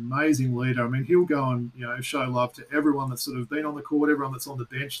 He is an amazing leader. I mean, he'll go and, show love to everyone that's sort of been on the court, everyone that's on the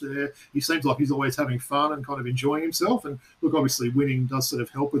bench there. He seems like he's always having fun and kind of enjoying himself. And look, obviously winning does sort of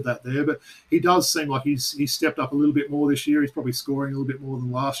help with that there. But he does seem like he's stepped up a little bit more this year. He's probably scoring a little bit more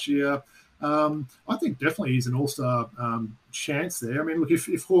than last year. I think definitely he's an All-Star chance there. I mean, look,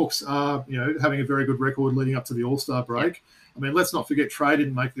 if Hawks are, having a very good record leading up to the All-Star break, I mean, let's not forget Trey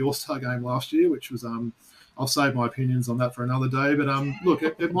didn't make the All-Star game last year, which was, I'll save my opinions on that for another day. But look,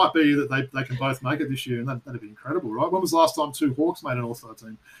 it might be that they can both make it this year, and that'd be incredible, right? When was the last time 2 Hawks made an All-Star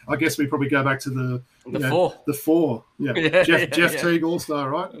team? I guess we probably go back to the 4. The 4, yeah. Jeff Teague All-Star,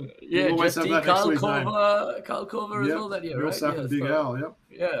 right? Yeah, we'll always Jeff Teague, Kyle Korver as well that year, right? Bill Sapp and Big Al, yep.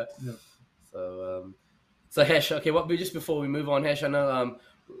 Yeah. So Hesh, okay, just before we move on, Hesh, I know,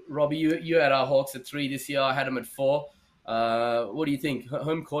 Robbie, you had our Hawks at 3 this year. I had them at 4. What do you think?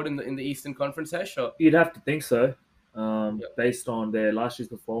 Home court in the Eastern Conference, Hesh? Or? You'd have to think so, based on their last year's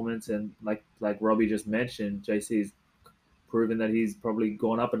performance, and like Robbie just mentioned, JC's proven that he's probably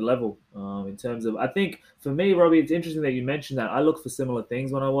gone up a level in terms of. I think for me, Robbie, it's interesting that you mentioned that. I look for similar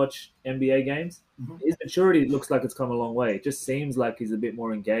things when I watch NBA games. Mm-hmm. His maturity looks like it's come a long way. It just seems like he's a bit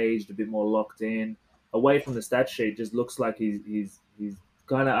more engaged, a bit more locked in. Away from the stat sheet, just looks like he's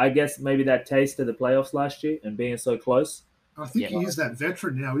kind of, I guess, maybe that taste of the playoffs last year and being so close. I think he is that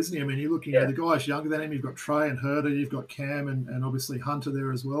veteran now, isn't he? I mean, you're looking at the guys younger than him. You've got Trey and Herder. You've got Cam and obviously Hunter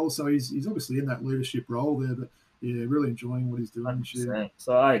there as well. So he's obviously in that leadership role there. But, yeah, really enjoying what he's doing this year.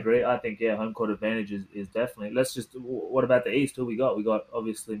 So I agree. I think, home court advantage is definitely. What about the East? Who we got? We got,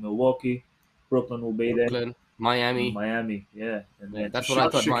 obviously, Milwaukee. Brooklyn will be there. Miami, yeah. And then that's what I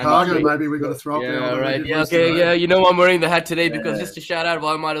thought. Chicago, maybe we got to throw up there. Yeah, right. Yeah, okay, yeah. You know I'm wearing the hat today because just to shout out,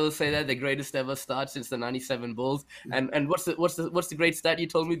 I might as well say that the greatest ever start since the '97 Bulls. Yeah. And what's the great stat you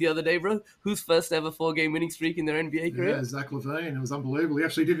told me the other day, bro? Whose first ever 4-game winning streak in their NBA career? Yeah, Zach LaVine. It was unbelievable. He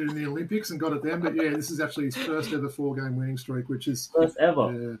actually did it in the Olympics and got it then. But yeah, this is actually his first ever 4-game winning streak, which is first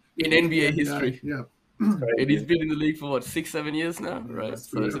ever in NBA history. Yeah. And he's been in the league for 6-7 years now, right?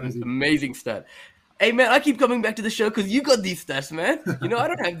 So it's an amazing stat. Hey, man, I keep coming back to the show because you got these stats, man. I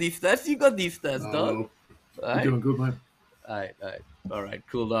don't have these stats. You got these stats, dog. You're doing good, man. All right,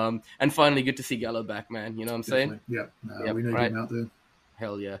 cool. And finally, good to see Gallo back, man. You know what I'm saying? Yeah. We need him out there.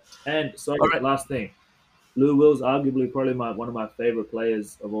 Hell yeah. And last thing. Lou Will's arguably probably one of my favorite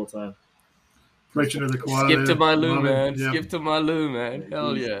players of all time. Preaching to the choir. Skip to my Lou, man. Yeah. Skip to my Lou, man.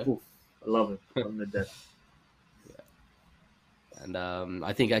 Hell yeah. I love him. I'm the death. And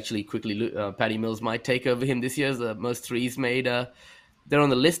I think actually quickly Patty Mills might take over him this year as the most threes made. They're on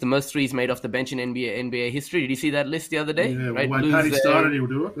the list, the most threes made off the bench in NBA history. Did you see that list the other day? Yeah, right? When Patty started, he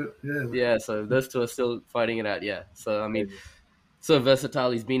would do it. Yeah, so those two are still fighting it out, yeah. So, I mean, so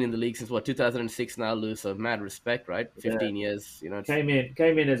versatile. He's been in the league since, 2006 now, Lou, so mad respect, right? 15 years, Came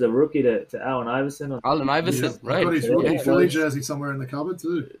in as a rookie to Allen Iverson. Allen Iverson, right. Got his rookie Philly jersey somewhere in the cupboard,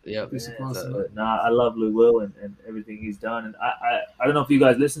 too. Yeah. I love Lou Will and everything he's done. And I don't know if you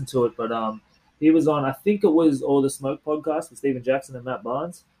guys listened to it, but he was on, I think it was All the Smoke podcast with Steven Jackson and Matt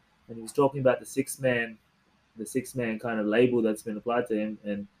Barnes, and he was talking about the six man kind of label that's been applied to him,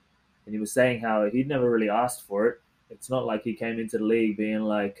 and he was saying how he'd never really asked for it. It's not like he came into the league being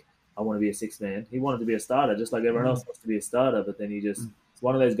like, I want to be a 6-man. He wanted to be a starter, just like everyone else wants to be a starter. But then it's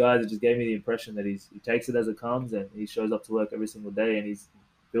one of those guys that just gave me the impression that he takes it as it comes, and he shows up to work every single day, and he's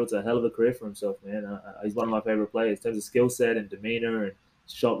built a hell of a career for himself, man. He's one of my favorite players in terms of skill set and demeanor and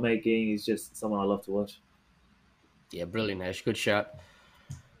shot making. He's just someone I love to watch. Yeah, brilliant, Ash. Good shot.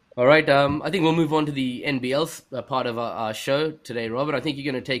 All right, I think we'll move on to the NBL part of our show today, Robert. I think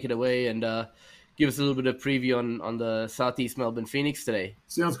you're going to take it away and give us a little bit of preview on the Southeast Melbourne Phoenix today.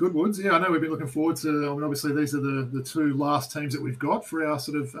 Sounds good, Woods. Yeah, I know we've been looking forward to, obviously these are the two last teams that we've got for our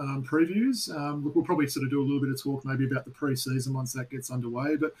sort of previews. Look, we'll probably sort of do a little bit of talk maybe about the pre-season once that gets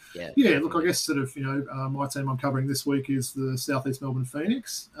underway. But yeah, look, I guess sort of, my team I'm covering this week is the Southeast Melbourne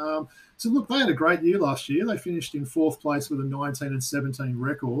Phoenix. So look, they had a great year last year. They finished in 4th place with a 19-17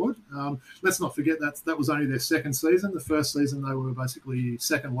 record. Let's not forget that was only their second season. The first season they were basically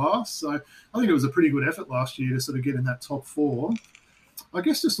second last. So I think it was a pretty good effort last year to sort of get in that top 4. I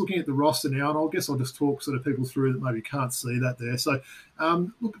guess just looking at the roster now, and I guess I'll just talk sort of people through that maybe can't see that there. So,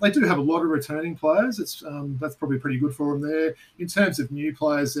 look, they do have a lot of returning players. That's probably pretty good for them there. In terms of new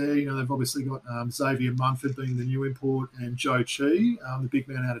players there, they've obviously got Xavier Munford being the new import and Zhou Qi, the big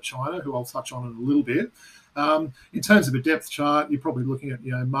man out of China, who I'll touch on in a little bit. In terms of a depth chart, you're probably looking at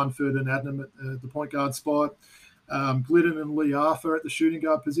Munford and Adnam at the point guard spot, Glidden and Lee Arthur at the shooting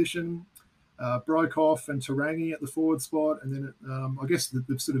guard position, Brokoff and Tarangi at the forward spot, and then I guess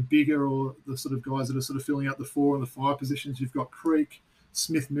the sort of bigger or the sort of guys that are sort of filling out the 4 and the 5 positions, you've got Creek,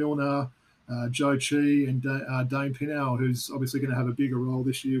 Smith-Milner, Zhou Qi, and Dane Pinau, who's obviously going to have a bigger role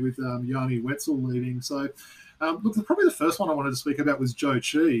this year with Yanni Wetzel leaving. So, look, probably the first one I wanted to speak about was Zhou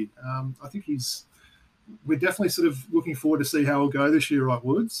Qi. I think we're definitely sort of looking forward to see how he'll go this year, right,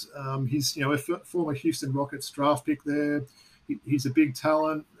 Woods? He's a former Houston Rockets draft pick there. He's a big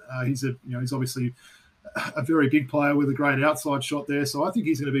talent. He's obviously a very big player with a great outside shot there. So I think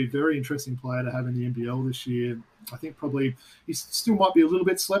he's going to be a very interesting player to have in the NBL this year. I think probably he still might be a little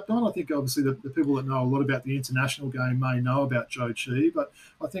bit slept on. I think obviously the people that know a lot about the international game may know about Zhou Qi, but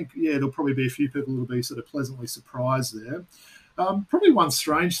I think, there'll probably be a few people who will be sort of pleasantly surprised there. Probably one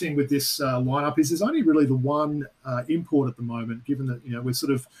strange thing with this lineup is there's only really the one import at the moment, given that, we're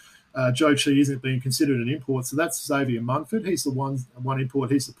sort of Zhou Qi isn't being considered an import, so that's Xavier Munford. He's the one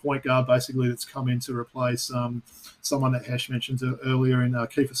import. He's the point guard, basically, that's come in to replace someone that Hesh mentioned earlier in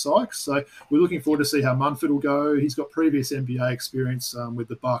Kiefer Sykes. So we're looking forward to see how Munford will go. He's got previous NBA experience with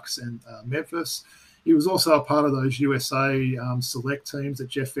the Bucks and Memphis. He was also a part of those USA select teams that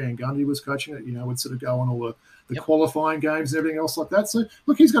Jeff Van Gundy was coaching that, would sort of go on all the qualifying games and everything else like that. So,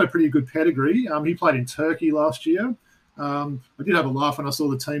 look, he's got a pretty good pedigree. He played in Turkey last year. I did have a laugh when I saw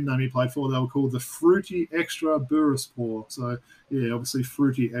the team name he played for. They were called the Fruity Extra Bursaspor. So, obviously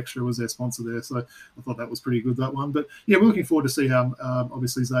Fruity Extra was their sponsor there. So I thought that was pretty good, that one. But, we're looking forward to see how,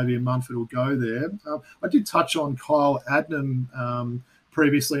 obviously, Xavier Munford will go there. I did touch on Kyle Adnam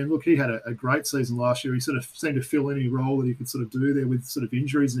previously, and look, he had a great season last year. He sort of seemed to fill any role that he could sort of do there with sort of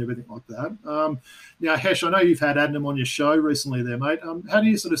injuries and everything like that. Now, Hesh, I know you've had Adnam on your show recently there, mate. How do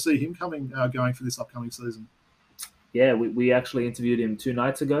you sort of see him going for this upcoming season? Yeah, we actually interviewed him 2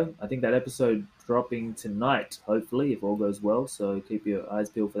 nights ago. I think that episode dropping tonight, hopefully, if all goes well. So keep your eyes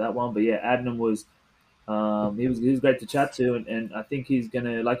peeled for that one. But yeah, Adnam was he was great to chat to, and I think he's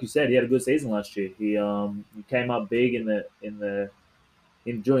gonna, like you said, he had a good season last year. He came up big during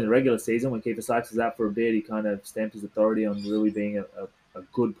the regular season when Kiefer Sykes was out for a bit. He kind of stamped his authority on really being a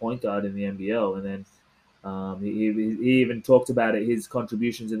good point guard in the NBL, and then he even talked about it, his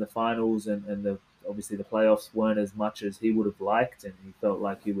contributions in the finals and obviously the playoffs weren't as much as he would have liked, and he felt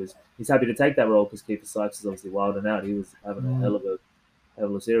like he's happy to take that role because Kiefer Sykes is obviously wilding out. He was having a hell of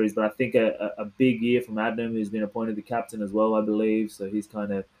a series, but I think a big year from Adnam, who's been appointed the captain as well, I believe. So he's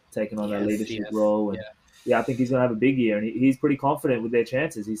kind of taken on that leadership role, and I think he's going to have a big year, and he's pretty confident with their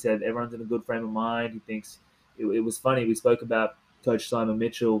chances. He said everyone's in a good frame of mind. He thinks it was funny. We spoke about Coach Simon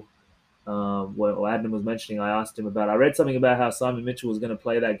Mitchell. When Adnam was mentioning, I asked him I read something about how Simon Mitchell was going to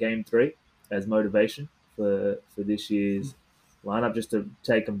play that Game 3 as motivation for this year's lineup, just to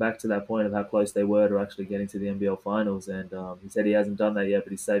take them back to that point of how close they were to actually getting to the NBL finals. And he said he hasn't done that yet,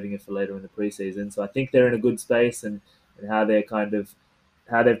 but he's saving it for later in the preseason. So I think they're in a good space, and how they've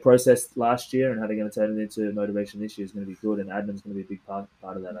processed last year and how they're going to turn it into motivation this year is going to be good. And Adnam's going to be a big part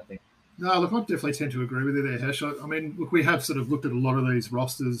of that, I think. No, look, I definitely tend to agree with you there, Hesh. I mean, look, we have sort of looked at a lot of these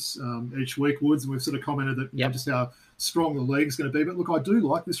rosters each week, Woods, and we've sort of commented that just how strong the league's going to be. But look, I do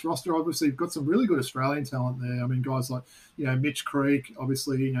like this roster. Obviously, you've got some really good Australian talent there. I mean, guys like, Mitch Creek,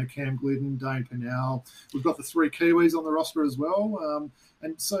 obviously, Cam Glidden, Dane Pinau. We've got the 3 Kiwis on the roster as well.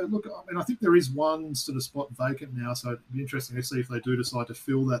 And so, look, I mean, I think there is one sort of spot vacant now, so it'd be interesting to see if they do decide to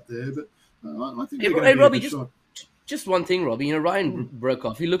fill that there. But I think they're going to be a good shot. Just one thing, Robbie. Ryan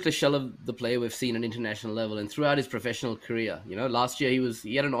Brokoff, he looked a shell of the player we've seen at international level and throughout his professional career. Last year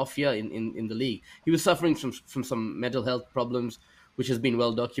he had an off year in the league. He was suffering from some mental health problems, which has been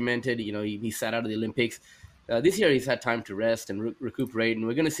well documented. He sat out of the Olympics. This year he's had time to rest and recuperate, and are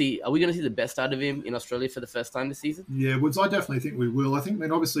we going to see the best out of him in Australia for the first time this season? Yeah, Woods, I definitely think we will. I think,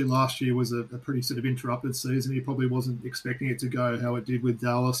 obviously last year was a pretty sort of interrupted season. He probably wasn't expecting it to go how it did with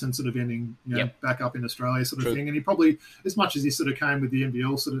Dallas and sort of ending back up in Australia sort of thing. And he probably, as much as he sort of came with the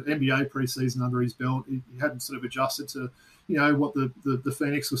NBA preseason under his belt, he hadn't sort of adjusted to what the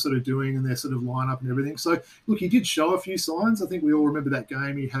Phoenix were sort of doing and their sort of lineup and everything. So look, he did show a few signs. I think we all remember that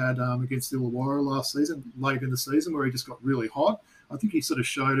game he had against Illawarra last season, late in the season, where he just got really hot. I think he sort of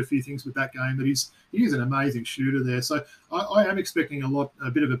showed a few things with that game that he is an amazing shooter there. So I am expecting a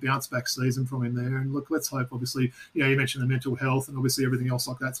bit of a bounce back season from him there. And look, let's hope. Obviously, you mentioned the mental health and obviously everything else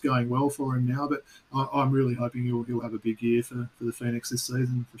like that's going well for him now. But I'm really hoping he'll have a big year for the Phoenix this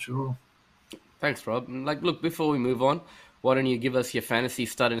season for sure. Thanks, Rob. Look, before we move on, why don't you give us your fantasy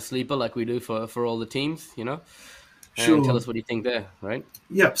stud and sleeper like we do for all the teams? And tell us what you think there, right?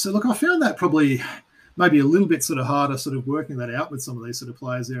 Yep. So look, I found that probably maybe a little bit sort of harder sort of working that out with some of these sort of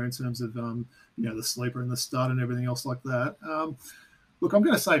players there in terms of, the sleeper and the stud and everything else like that. Look, I'm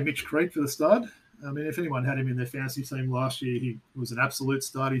going to say Mitch Creek for the stud. I mean, if anyone had him in their fantasy team last year, he was an absolute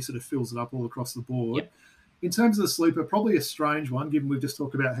stud. He sort of fills it up all across the board. Yep. In terms of the sleeper, probably a strange one, given we've just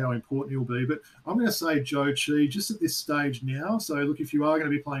talked about how important he'll be. But I'm going to say Joe Chi just at this stage now. So, look, if you are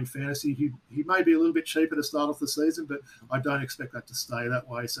going to be playing fantasy, he may be a little bit cheaper to start off the season, but I don't expect that to stay that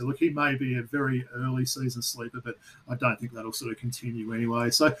way. So, look, he may be a very early season sleeper, but I don't think that'll sort of continue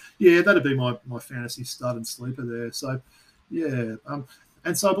anyway. So, yeah, that'd be my fantasy stud and sleeper there. So, yeah.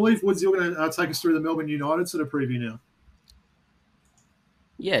 And so I believe, Woods, you're going to take us through the Melbourne United sort of preview now.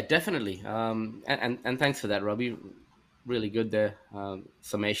 Yeah, definitely. And thanks for that, Robbie. Really good there,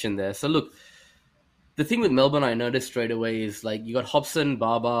 summation there. So look, the thing with Melbourne I noticed straight away is like you got Hobson,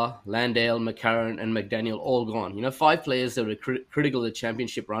 Barber, Landale, McCarron, and McDaniel all gone. 5 players that were critical of the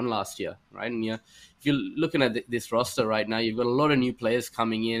championship run last year, right? And if you're looking at this roster right now, you've got a lot of new players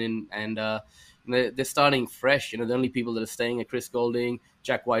coming in and they're starting fresh. The only people that are staying are Chris Goulding.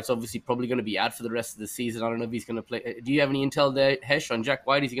 Jack White's obviously probably going to be out for the rest of the season. I don't know if he's going to play. Do you have any intel there, Hesh, on Jack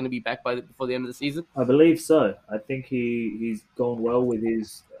White? Is he going to be back before the end of the season? I believe so. I think he's gone well with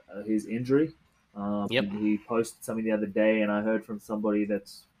his injury. Yep. He posted something the other day, and I heard from somebody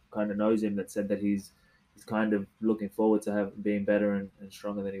that's kind of knows him that said that he's kind of looking forward to being better and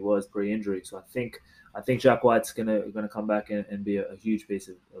stronger than he was pre-injury. So I think Jack White's going to come back and be a huge piece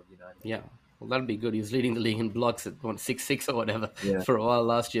of United. Yeah. Well, that'll be good. He was leading the league in blocks at 6'6" or whatever for a while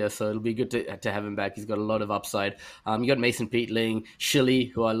last year. So it'll be good to have him back. He's got a lot of upside. You got Mason Peatling,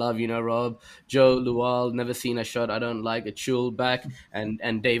 Shilly, who I love, Rob, Joe Lual, never seen a shot I don't like, Achul back,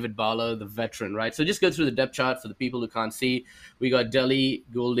 and David Barlow, the veteran, right? So just go through the depth chart for the people who can't see. We got Delhi,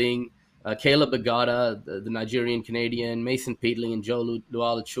 Goulding, Caleb Agada, the Nigerian-Canadian, Mason Peatling, and Joe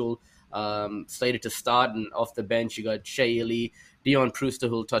Lual Achul slated to start. And off the bench, you got Shea Ely, Dion Prewster,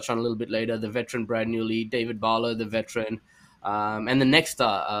 who we'll touch on a little bit later, the veteran Brad Newley, David Barlow, the veteran, and the next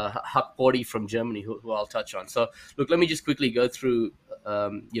star, Huck Porty from Germany, who I'll touch on. So, look, let me just quickly go through,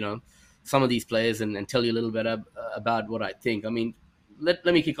 some of these players and tell you a little bit about what I think. I mean, let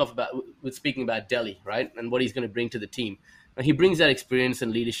me kick off with speaking about Delhi, right, and what he's going to bring to the team. Now, he brings that experience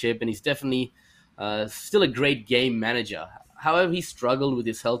and leadership, and he's definitely still a great game manager. However, he struggled with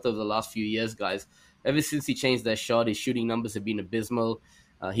his health over the last few years, guys. Ever since he changed that shot, his shooting numbers have been abysmal.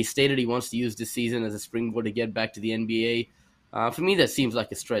 He stated he wants to use this season as a springboard to get back to the NBA. For me, that seems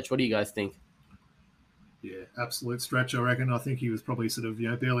like a stretch. What do you guys think? Yeah, absolute stretch, I reckon. I think he was probably sort of,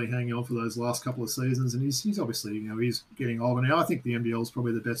 barely hanging on for those last couple of seasons, and he's obviously, he's getting older now. I think the NBL is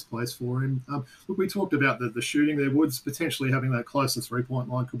probably the best place for him. Look, we talked about the shooting there. Woods potentially having that closer three-point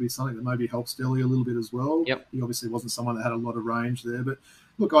line could be something that maybe helps Delhi a little bit as well. Yep. He obviously wasn't someone that had a lot of range there, but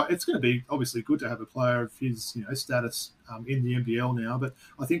look, it's going to be obviously good to have a player of his, status in the NBL now. But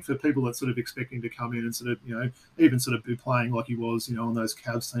I think for people that sort of expecting to come in and sort of, even sort of be playing like he was, on those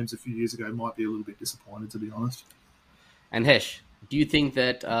Cavs teams a few years ago, might be a little bit disappointed, to be honest. And Hesh, do you think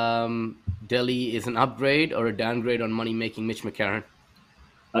that Delhi is an upgrade or a downgrade on money-making Mitch McCarron?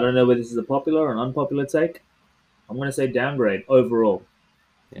 I don't know whether this is a popular or an unpopular take. I'm going to say downgrade overall.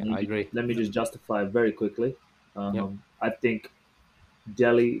 Yeah, I agree. Let me just justify it very quickly. Yep. I think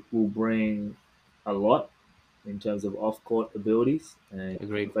Delhi will bring a lot in terms of off-court abilities and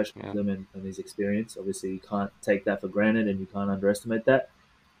professionalism and his experience. Obviously, you can't take that for granted and you can't underestimate that.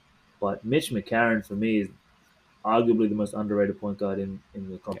 But Mitch McCarron, for me, is arguably the most underrated point guard in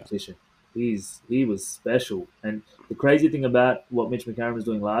the competition. Yeah. He was special. And the crazy thing about what Mitch McCarron was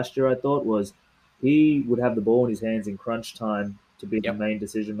doing last year, I thought, was he would have the ball in his hands in crunch time to be the main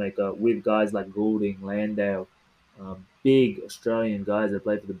decision maker with guys like Goulding, Landale, big Australian guys that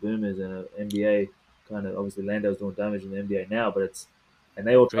play for the Boomers and NBA. Kind of obviously Landale's doing damage in the NBA now, but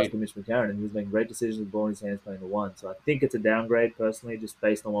they all trusted Mitch McCarron, and he was making great decisions with the ball in his hands playing the one. So I think it's a downgrade personally, just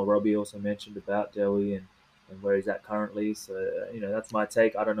based on what Robbie also mentioned about Delhi and where he's at currently. So that's my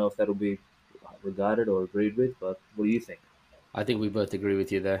take. I don't know if that'll be regarded or agreed with, but what do you think? I think we both agree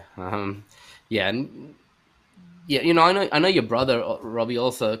with you there. And Yeah, I know your brother Robbie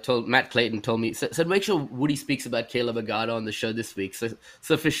also told Matt Clayton told me said make sure Woody speaks about Caleb Agada on the show this week. So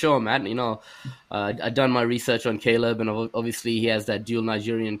for sure, Matt. I've done my research on Caleb, and obviously he has that dual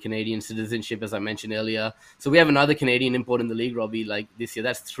Nigerian Canadian citizenship, as I mentioned earlier. So we have another Canadian import in the league, Robbie. Like this year,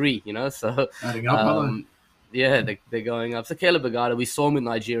 that's 3. So adding up, yeah, they're going up. So Caleb Agada, we saw him in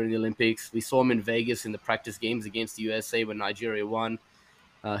Nigeria in the Olympics. We saw him in Vegas in the practice games against the USA when Nigeria won.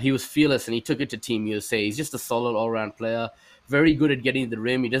 He was fearless, and he took it to Team USA. He's just a solid all-round player, very good at getting to the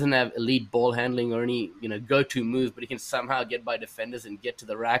rim. He doesn't have elite ball handling or any go-to moves, but he can somehow get by defenders and get to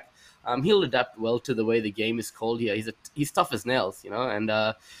the rack. He'll adapt well to the way the game is called here. He's tough as nails, and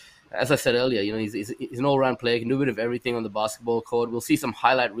as I said earlier, he's an all-round player. He can do a bit of everything on the basketball court. We'll see some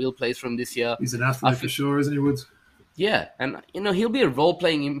highlight reel plays from this year. He's an athlete for sure, isn't he, Woods? Yeah, and he'll be a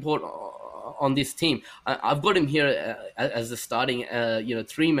role-playing import on this team. I've got him here as the starting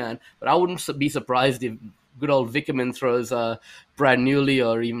 3-man, but I wouldn't be surprised if good old Vickerman throws Brad Newley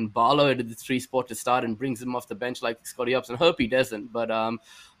or even Barlow into the 3 spot to start and brings him off the bench like Scotty Hobson. Hope he doesn't, but I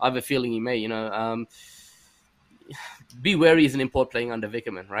have a feeling he may. Be wary as an import playing under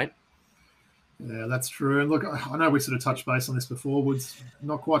Vickerman, right? Yeah, that's true. And look, I know we sort of touched base on this before, Woods.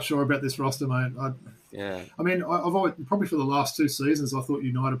 Not quite sure about this roster, mate. I've always, probably for the last 2 seasons, I thought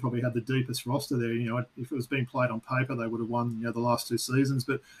United probably had the deepest roster there. If it was being played on paper, they would have won, the last 2 seasons.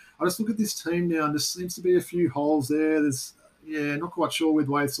 But I just look at this team now, and there seems to be a few holes there. There's, not quite sure with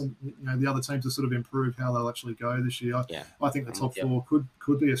ways some, the other teams to sort of improve how they'll actually go this year. I think the top 4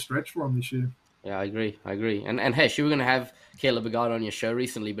 could be a stretch for them this year. Yeah, I agree. And Hesh, you were going to have Caleb Agada on your show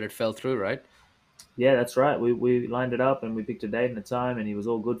recently, but it fell through, right? Yeah, that's right. We lined it up and we picked a date and a time, and he was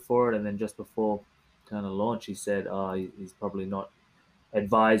all good for it. And then just before kind of launch, he said, he's probably not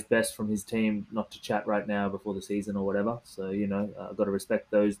advised best from his team not to chat right now before the season or whatever. So I've got to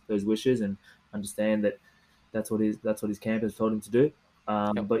respect those wishes and understand that that's what his camp has told him to do.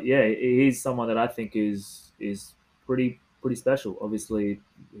 But yeah, he's someone that I think is pretty special. Obviously,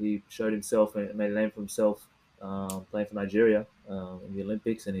 he showed himself and made a name for himself playing for Nigeria in the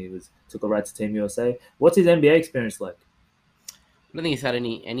Olympics, and he took a ride to Team USA. What's his NBA experience like? I don't think he's had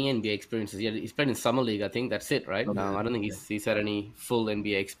any NBA experiences yet. He's played in Summer League. I think that's it, right? Okay. I don't think he's had any full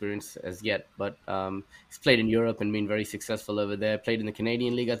NBA experience as yet. But he's played in Europe and been very successful over there. Played in the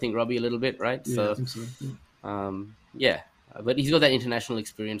Canadian League, I think, Robbie, a little bit, right? Yeah, I think so. Yeah. But he's got that international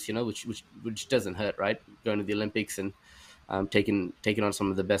experience, which doesn't hurt, right? Going to the Olympics and taking on some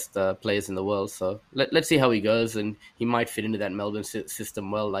of the best players in the world. So let's see how he goes, and he might fit into that Melbourne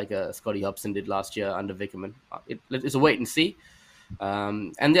system well, like Scotty Hobson did last year under Vickerman. It's a wait and see.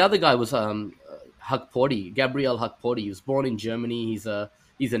 And the other guy was Gabriel Hukporti. He was born in Germany. He's a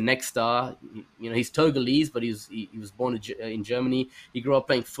next star. He's Togolese, but he was born in Germany. He grew up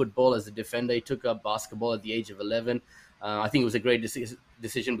playing football as a defender. He took up basketball at the age of 11. I think it was a great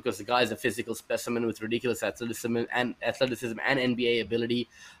decision because the guy's a physical specimen with ridiculous athleticism and NBA ability.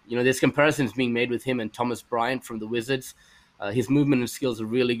 There's comparisons being made with him and Thomas Bryant from the Wizards. His movement and skills are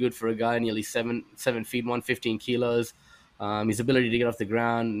really good for a guy nearly 7 feet, 115 kilos. His ability to get off the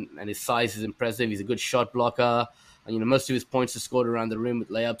ground and his size is impressive. He's a good shot blocker. And, most of his points are scored around the rim with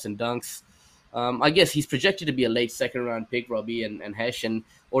layups and dunks. I guess he's projected to be a late second-round pick, Robbie and Hesh,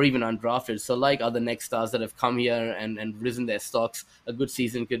 or even undrafted. So like other next stars that have come here and risen their stocks, a good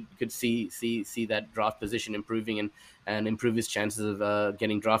season could see that draft position improving and improve his chances of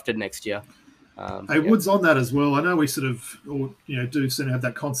getting drafted next year. Woods on that as well. I know we sort of, do seem to have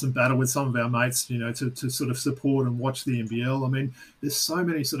that constant battle with some of our mates, to sort of support and watch the NBL. I mean, there's so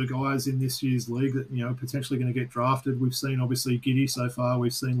many sort of guys in this year's league that, potentially going to get drafted. We've seen, obviously, Giddey so far.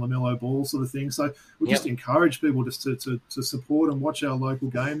 We've seen LaMelo Ball sort of thing. So we just encourage people just to support and watch our local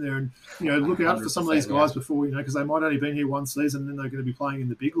game there and, look out for some of these guys before, because they might only been here one season and then they're going to be playing in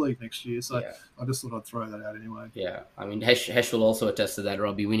the big league next year. So I just thought I'd throw that out anyway. Yeah. I mean, Hesh will also attest to that,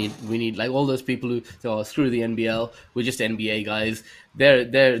 Robbie. We need like all those people who say, screw the NBL, we're just NBA guys.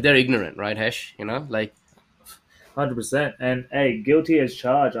 They're ignorant, right, Hesh? 100%. And hey, guilty as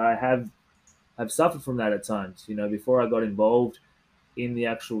charged. I've suffered from that at times. Before I got involved in the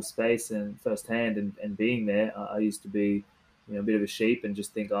actual space and firsthand and being there, I used to be a bit of a sheep and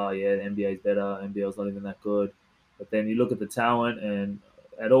just think, the NBA is better. NBL's not even that good. But then you look at the talent, and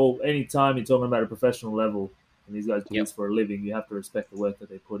any time you're talking about a professional level, and these guys do this for a living, you have to respect the work that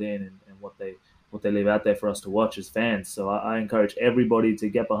they put in and what they leave out there for us to watch as fans. So I encourage everybody to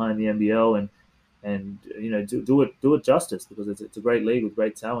get behind the NBL and do it justice, because it's a great league with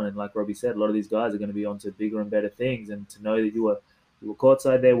great talent. And like Robbie said, a lot of these guys are going to be on to bigger and better things. And to know that you were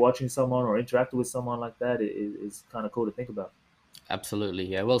courtside there watching someone or interacted with someone like that is kind of cool to think about. Absolutely,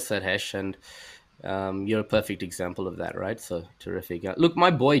 yeah. Well said, Hesh. And You're a perfect example of that, right? So terrific. Look,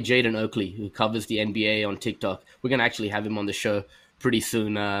 my boy Jaden Oakley, who covers the NBA on TikTok, we're gonna actually have him on the show pretty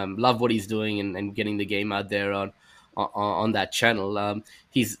soon. Love what he's doing and getting the game out there on that channel.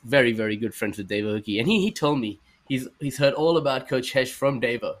 He's very, very good friends with Davo Hickey, and he told me he's heard all about Coach Hesh from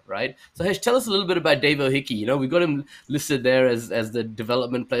Davo, right? So Hesh, tell us a little bit about Davo Hickey. You know, we got him listed there as the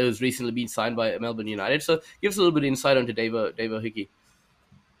development player who's recently been signed by Melbourne United. So give us a little bit of insight onto Davo Hickey.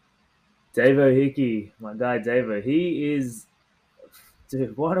 Davo Hickey, my guy Davo, he is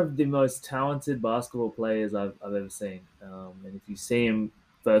one of the most talented basketball players I've ever seen. And if you see him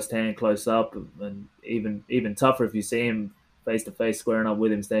firsthand, close up, and even tougher if you see him face to face, squaring up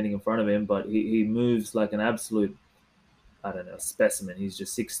with him, standing in front of him. But he moves like an absolute, I don't know, specimen. He's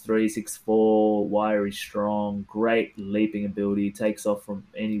just 6'3", 6'4", wiry, strong, great leaping ability. Takes off from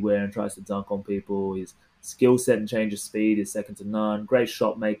anywhere and tries to dunk on people. His skill set and change of speed is second to none. Great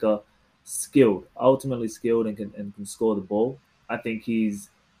shot maker, skilled, ultimately skilled, and can score the ball. I think he's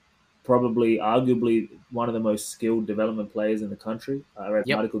probably, arguably, one of the most skilled development players in the country. I read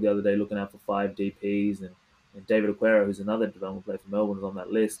an article the other day looking out for 5 DPs, and David Aquera, who's another development player for Melbourne, is on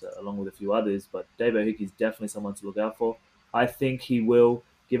that list, along with a few others. But Davo Hickey is definitely someone to look out for. I think he will,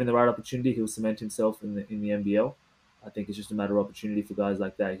 given the right opportunity, he'll cement himself in the NBL. I think it's just a matter of opportunity for guys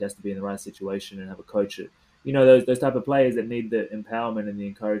like that. He has to be in the right situation and have a coach. You know, those type of players that need the empowerment and the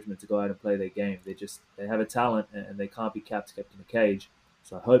encouragement to go out and play their game. They have a talent and they can't be kept in a cage.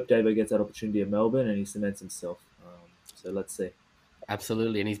 So I hope Davo gets that opportunity at Melbourne and he cements himself. So let's see.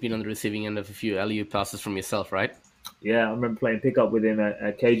 Absolutely, and he's been on the receiving end of a few alley-oop passes from yourself, right? Yeah, I remember playing pickup with him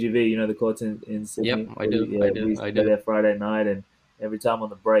at KGV. You know, the courts in Sydney. Yep, I do. We used to go there Friday night, and every time on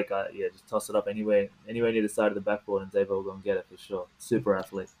the break, I just toss it up anywhere near the side of the backboard, and Davo will go and get it for sure. Super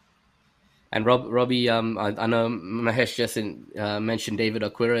athlete. And Robbie, I know Mahesh just mentioned David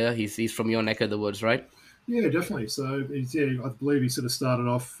Aquera. He's from your neck of the woods, right? Yeah, definitely. So, I believe he sort of started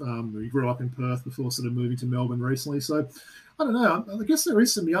off, he grew up in Perth before sort of moving to Melbourne recently. So, I don't know. I guess there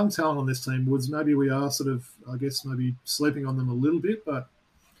is some young talent on this team, Woods. Maybe we are sort of, I guess, maybe sleeping on them a little bit. But,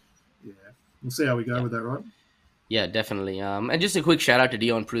 yeah, we'll see how we go with that, right? Yeah, definitely. And just a quick shout out to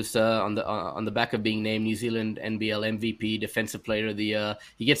Dion Prewster on the back of being named New Zealand NBL MVP, Defensive Player of the Year.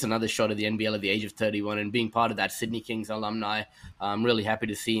 He gets another shot at the NBL at the age of 31, and being part of that Sydney Kings alumni, I'm really happy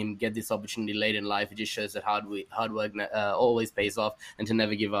to see him get this opportunity late in life. It just shows that hard work always pays off, and to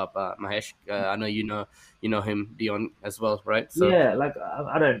never give up. Mahesh, I know you know him, Dion, as well, right? So, yeah, like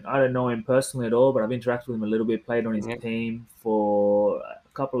I don't know him personally at all, but I've interacted with him a little bit. Played on his team for a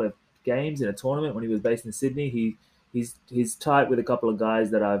couple of games in a tournament when he was based in Sydney. He's tight with a couple of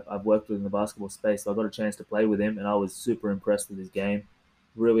guys that I've worked with in the basketball space, so I got a chance to play with him, and I was super impressed with his game.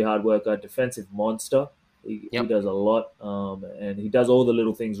 Really hard worker, defensive monster. He does a lot, and he does all the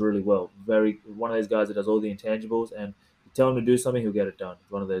little things really well. One of those guys that does all the intangibles, and you tell him to do something, he'll get it done.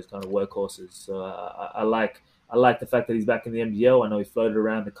 He's one of those kind of workhorses. So I like the fact that he's back in the NBL. I know he floated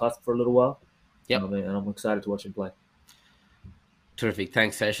around the cusp for a little while. Yep. And I'm excited to watch him play. Terrific.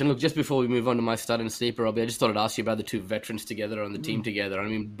 Thanks, Ash. And look, just before we move on to my stud and sleeper, Robbie, I just thought I'd ask you about the two veterans together on the team together. I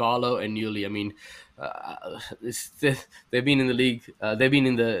mean, Barlow and Newley. I mean, they've been in the league. They've been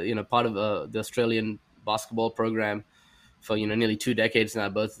in the part of the Australian basketball program for nearly 2 decades now.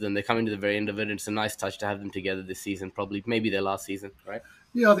 Both of them. They're coming to the very end of it, and it's a nice touch to have them together this season. Probably, maybe their last season, right?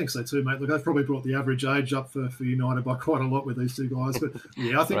 Yeah, I think so too, mate. Look, they've probably brought the average age up for United by quite a lot with these two guys. But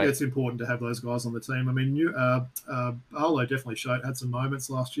yeah, I think it's important to have those guys on the team. I mean, Barlow definitely had some moments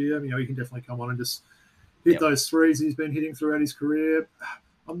last year. He can definitely come on and just hit those threes he's been hitting throughout his career.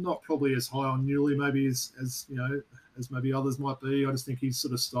 I'm not probably as high on Newley maybe as maybe others might be. I just think his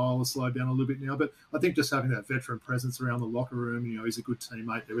sort of style has slowed down a little bit now. But I think just having that veteran presence around the locker room, he's a good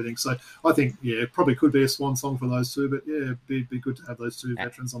teammate and everything. So I think, it probably could be a swan song for those two. But, yeah, it'd be good to have those two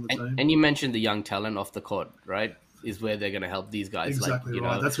veterans on the team. And you mentioned the young talent off the court, right? Is where they're going to help these guys. Exactly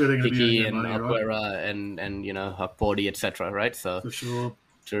right. That's where they're going to be and Aquera and Porty, etc. Right? So for sure.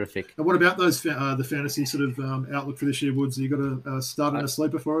 Terrific. And what about those the fantasy sort of outlook for this year, Woods? You got a start and a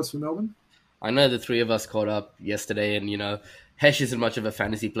sleeper for us for Melbourne? I know the three of us caught up yesterday, and Hesh isn't much of a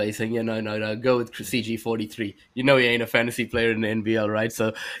fantasy player, saying, no, go with CG43. He ain't a fantasy player in the NBL, right?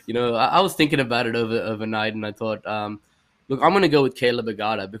 So, I was thinking about it overnight, and I thought, look, I'm going to go with Caleb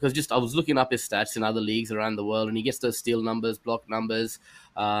Agada because I was looking up his stats in other leagues around the world, and he gets those steal numbers, block numbers.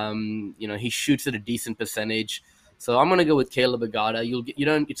 He shoots at a decent percentage. So I'm going to go with Caleb Agada.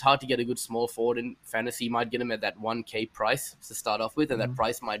 It's hard to get a good small forward in fantasy. You might get him at that 1K price to start off with, and that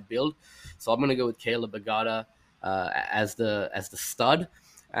price might build. So I'm going to go with Caleb Agada as the stud.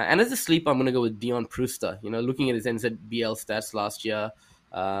 And as a sleeper, I'm going to go with Dion Prewster. Looking at his NZBL stats last year,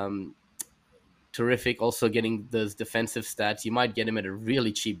 terrific. Also getting those defensive stats. You might get him at a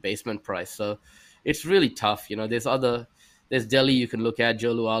really cheap basement price. So it's really tough. There's Delhi you can look at,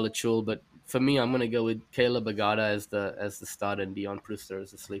 Joe Luala-Chul, but for me, I'm going to go with Caleb Agada as the starter and Dion Prewster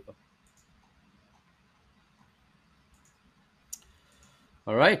as the sleeper.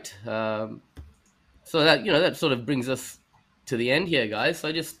 All right. So that sort of brings us to the end here, guys. So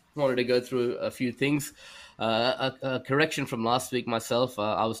I just wanted to go through a few things. A correction from last week myself.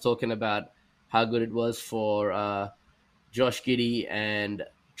 I was talking about how good it was for Josh Giddey and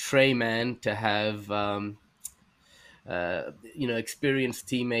Trey Mann to have experienced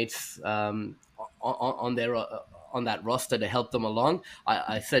teammates on that roster to help them along.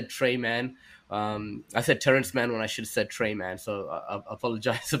 I said Trey Mann. I said Terrence Mann when I should have said Trey Mann, so I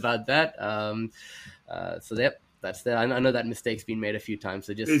apologize about that. So that's that. I know that mistake's been made a few times.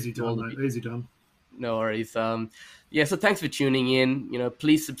 So just easy done, mate. Easy done. No worries. So thanks for tuning in.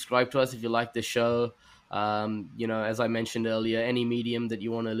 Please subscribe to us if you like the show. As I mentioned earlier, any medium that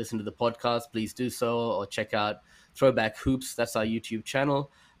you want to listen to the podcast, please do so, or check out Throwback Hoops. That's our YouTube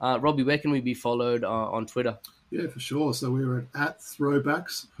channel. Robbie, where can we be followed on Twitter? Yeah, for sure. So we're at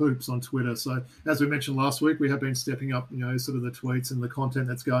Throwbacks Hoops on Twitter. So as we mentioned last week, we have been stepping up, sort of the tweets and the content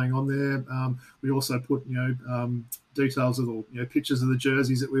that's going on there. We also put, details of the, pictures of the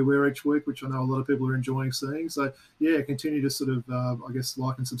jerseys that we wear each week, which I know a lot of people are enjoying seeing. So yeah, continue to sort of,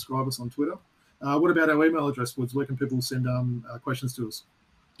 like and subscribe us on Twitter. What about our email address, Woods? Where can people send questions to us?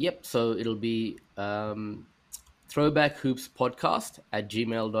 Yep. So it'll be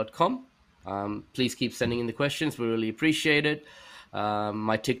throwbackhoopspodcast@gmail.com. Please keep sending in the questions. We really appreciate it.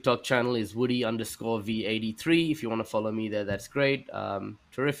 My TikTok channel is Woody_V83. If you want to follow me there, that's great.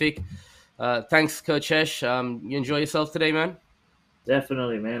 Terrific. Thanks, Coach Hesh. You enjoy yourself today, man?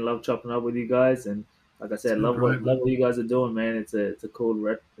 Definitely, man. Love chopping up with you guys, and like I said, love what you guys are doing, man. It's a cool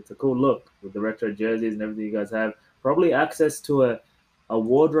look with the retro jerseys and everything you guys have. Probably access to a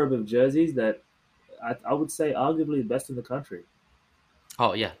wardrobe of jerseys that I would say arguably the best in the country.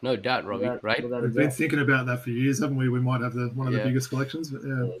 Oh yeah, no doubt, Robbie. Right? We've been thinking about that for years, haven't we? We might have one of the biggest collections. But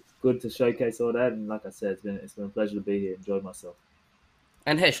yeah, it's good to showcase all that. And like I said, it's been a pleasure to be here. Enjoyed myself.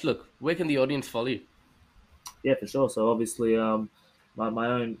 And Hesh, look, where can the audience follow you? Yeah, for sure. So obviously, my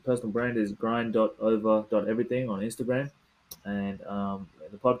own personal brand is grind.over.everything on Instagram, and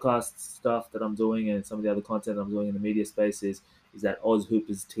the podcast stuff that I'm doing and some of the other content I'm doing in the media space is at Oz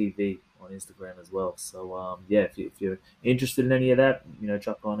Hoopers TV on Instagram as well. So if you're interested in any of that,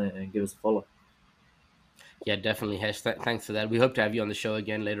 chuck on it and give us a follow. Yeah, definitely, Hesh. Thanks for that. We hope to have you on the show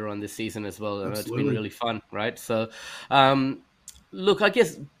again later on this season as well. It's been really fun, right? So, look, I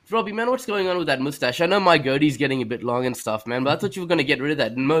guess, Robbie, man, what's going on with that mustache? I know my goatee's getting a bit long and stuff, man, but I thought you were going to get rid of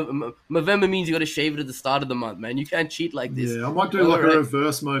that. November means you got to shave it at the start of the month, man. You can't cheat like this. Yeah, I might do a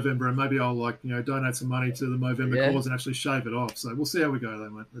reverse Movember, and maybe I'll donate some money to the Movember cause and actually shave it off. So we'll see how we go, though,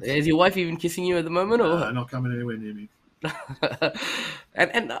 mate. Is your wife even kissing you at the moment? Or not coming anywhere near me.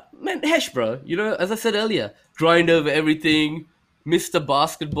 and man, Hesh, bro, as I said earlier, grind over everything, Mr.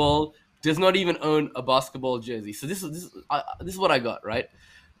 Basketball, does not even own a basketball jersey. So this is what I got, right?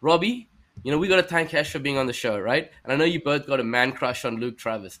 Robbie, we got to thank Hesh for being on the show, right? And I know you both got a man crush on Luke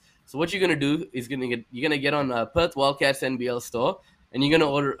Travis. So what you're going to do is you're going to get on Perth Wildcats NBL store, and you're going to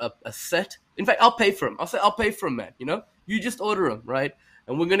order a set. In fact, I'll pay for him. I'll pay for him, man. You just order him, right?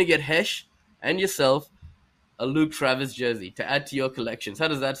 And we're going to get Hesh and yourself a Luke Travis jersey to add to your collections. How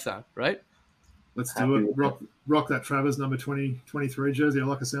does that sound, right? Let's do it. Rock that Travis number 23 jersey. I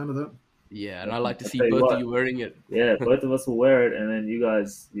like the sound of that. Yeah, and I like to see both of you wearing it. Yeah, both of us will wear it, and then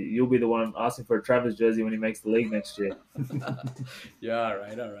you'll be the one asking for a Travis jersey when he makes the league next year. Yeah, all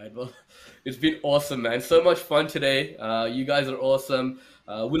right. Well, it's been awesome, man. So much fun today. You guys are awesome.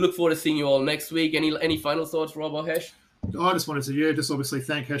 We look forward to seeing you all next week. Any final thoughts, Rob or Hesh? I just wanted to, just obviously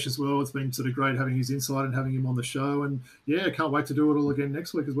thank Hesh as well. It's been sort of great having his insight and having him on the show. And, can't wait to do it all again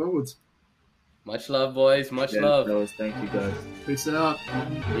next week as well, Woods. Much love, boys. Much love. Thank you, guys. Peace out.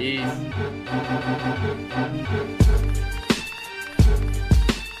 Peace.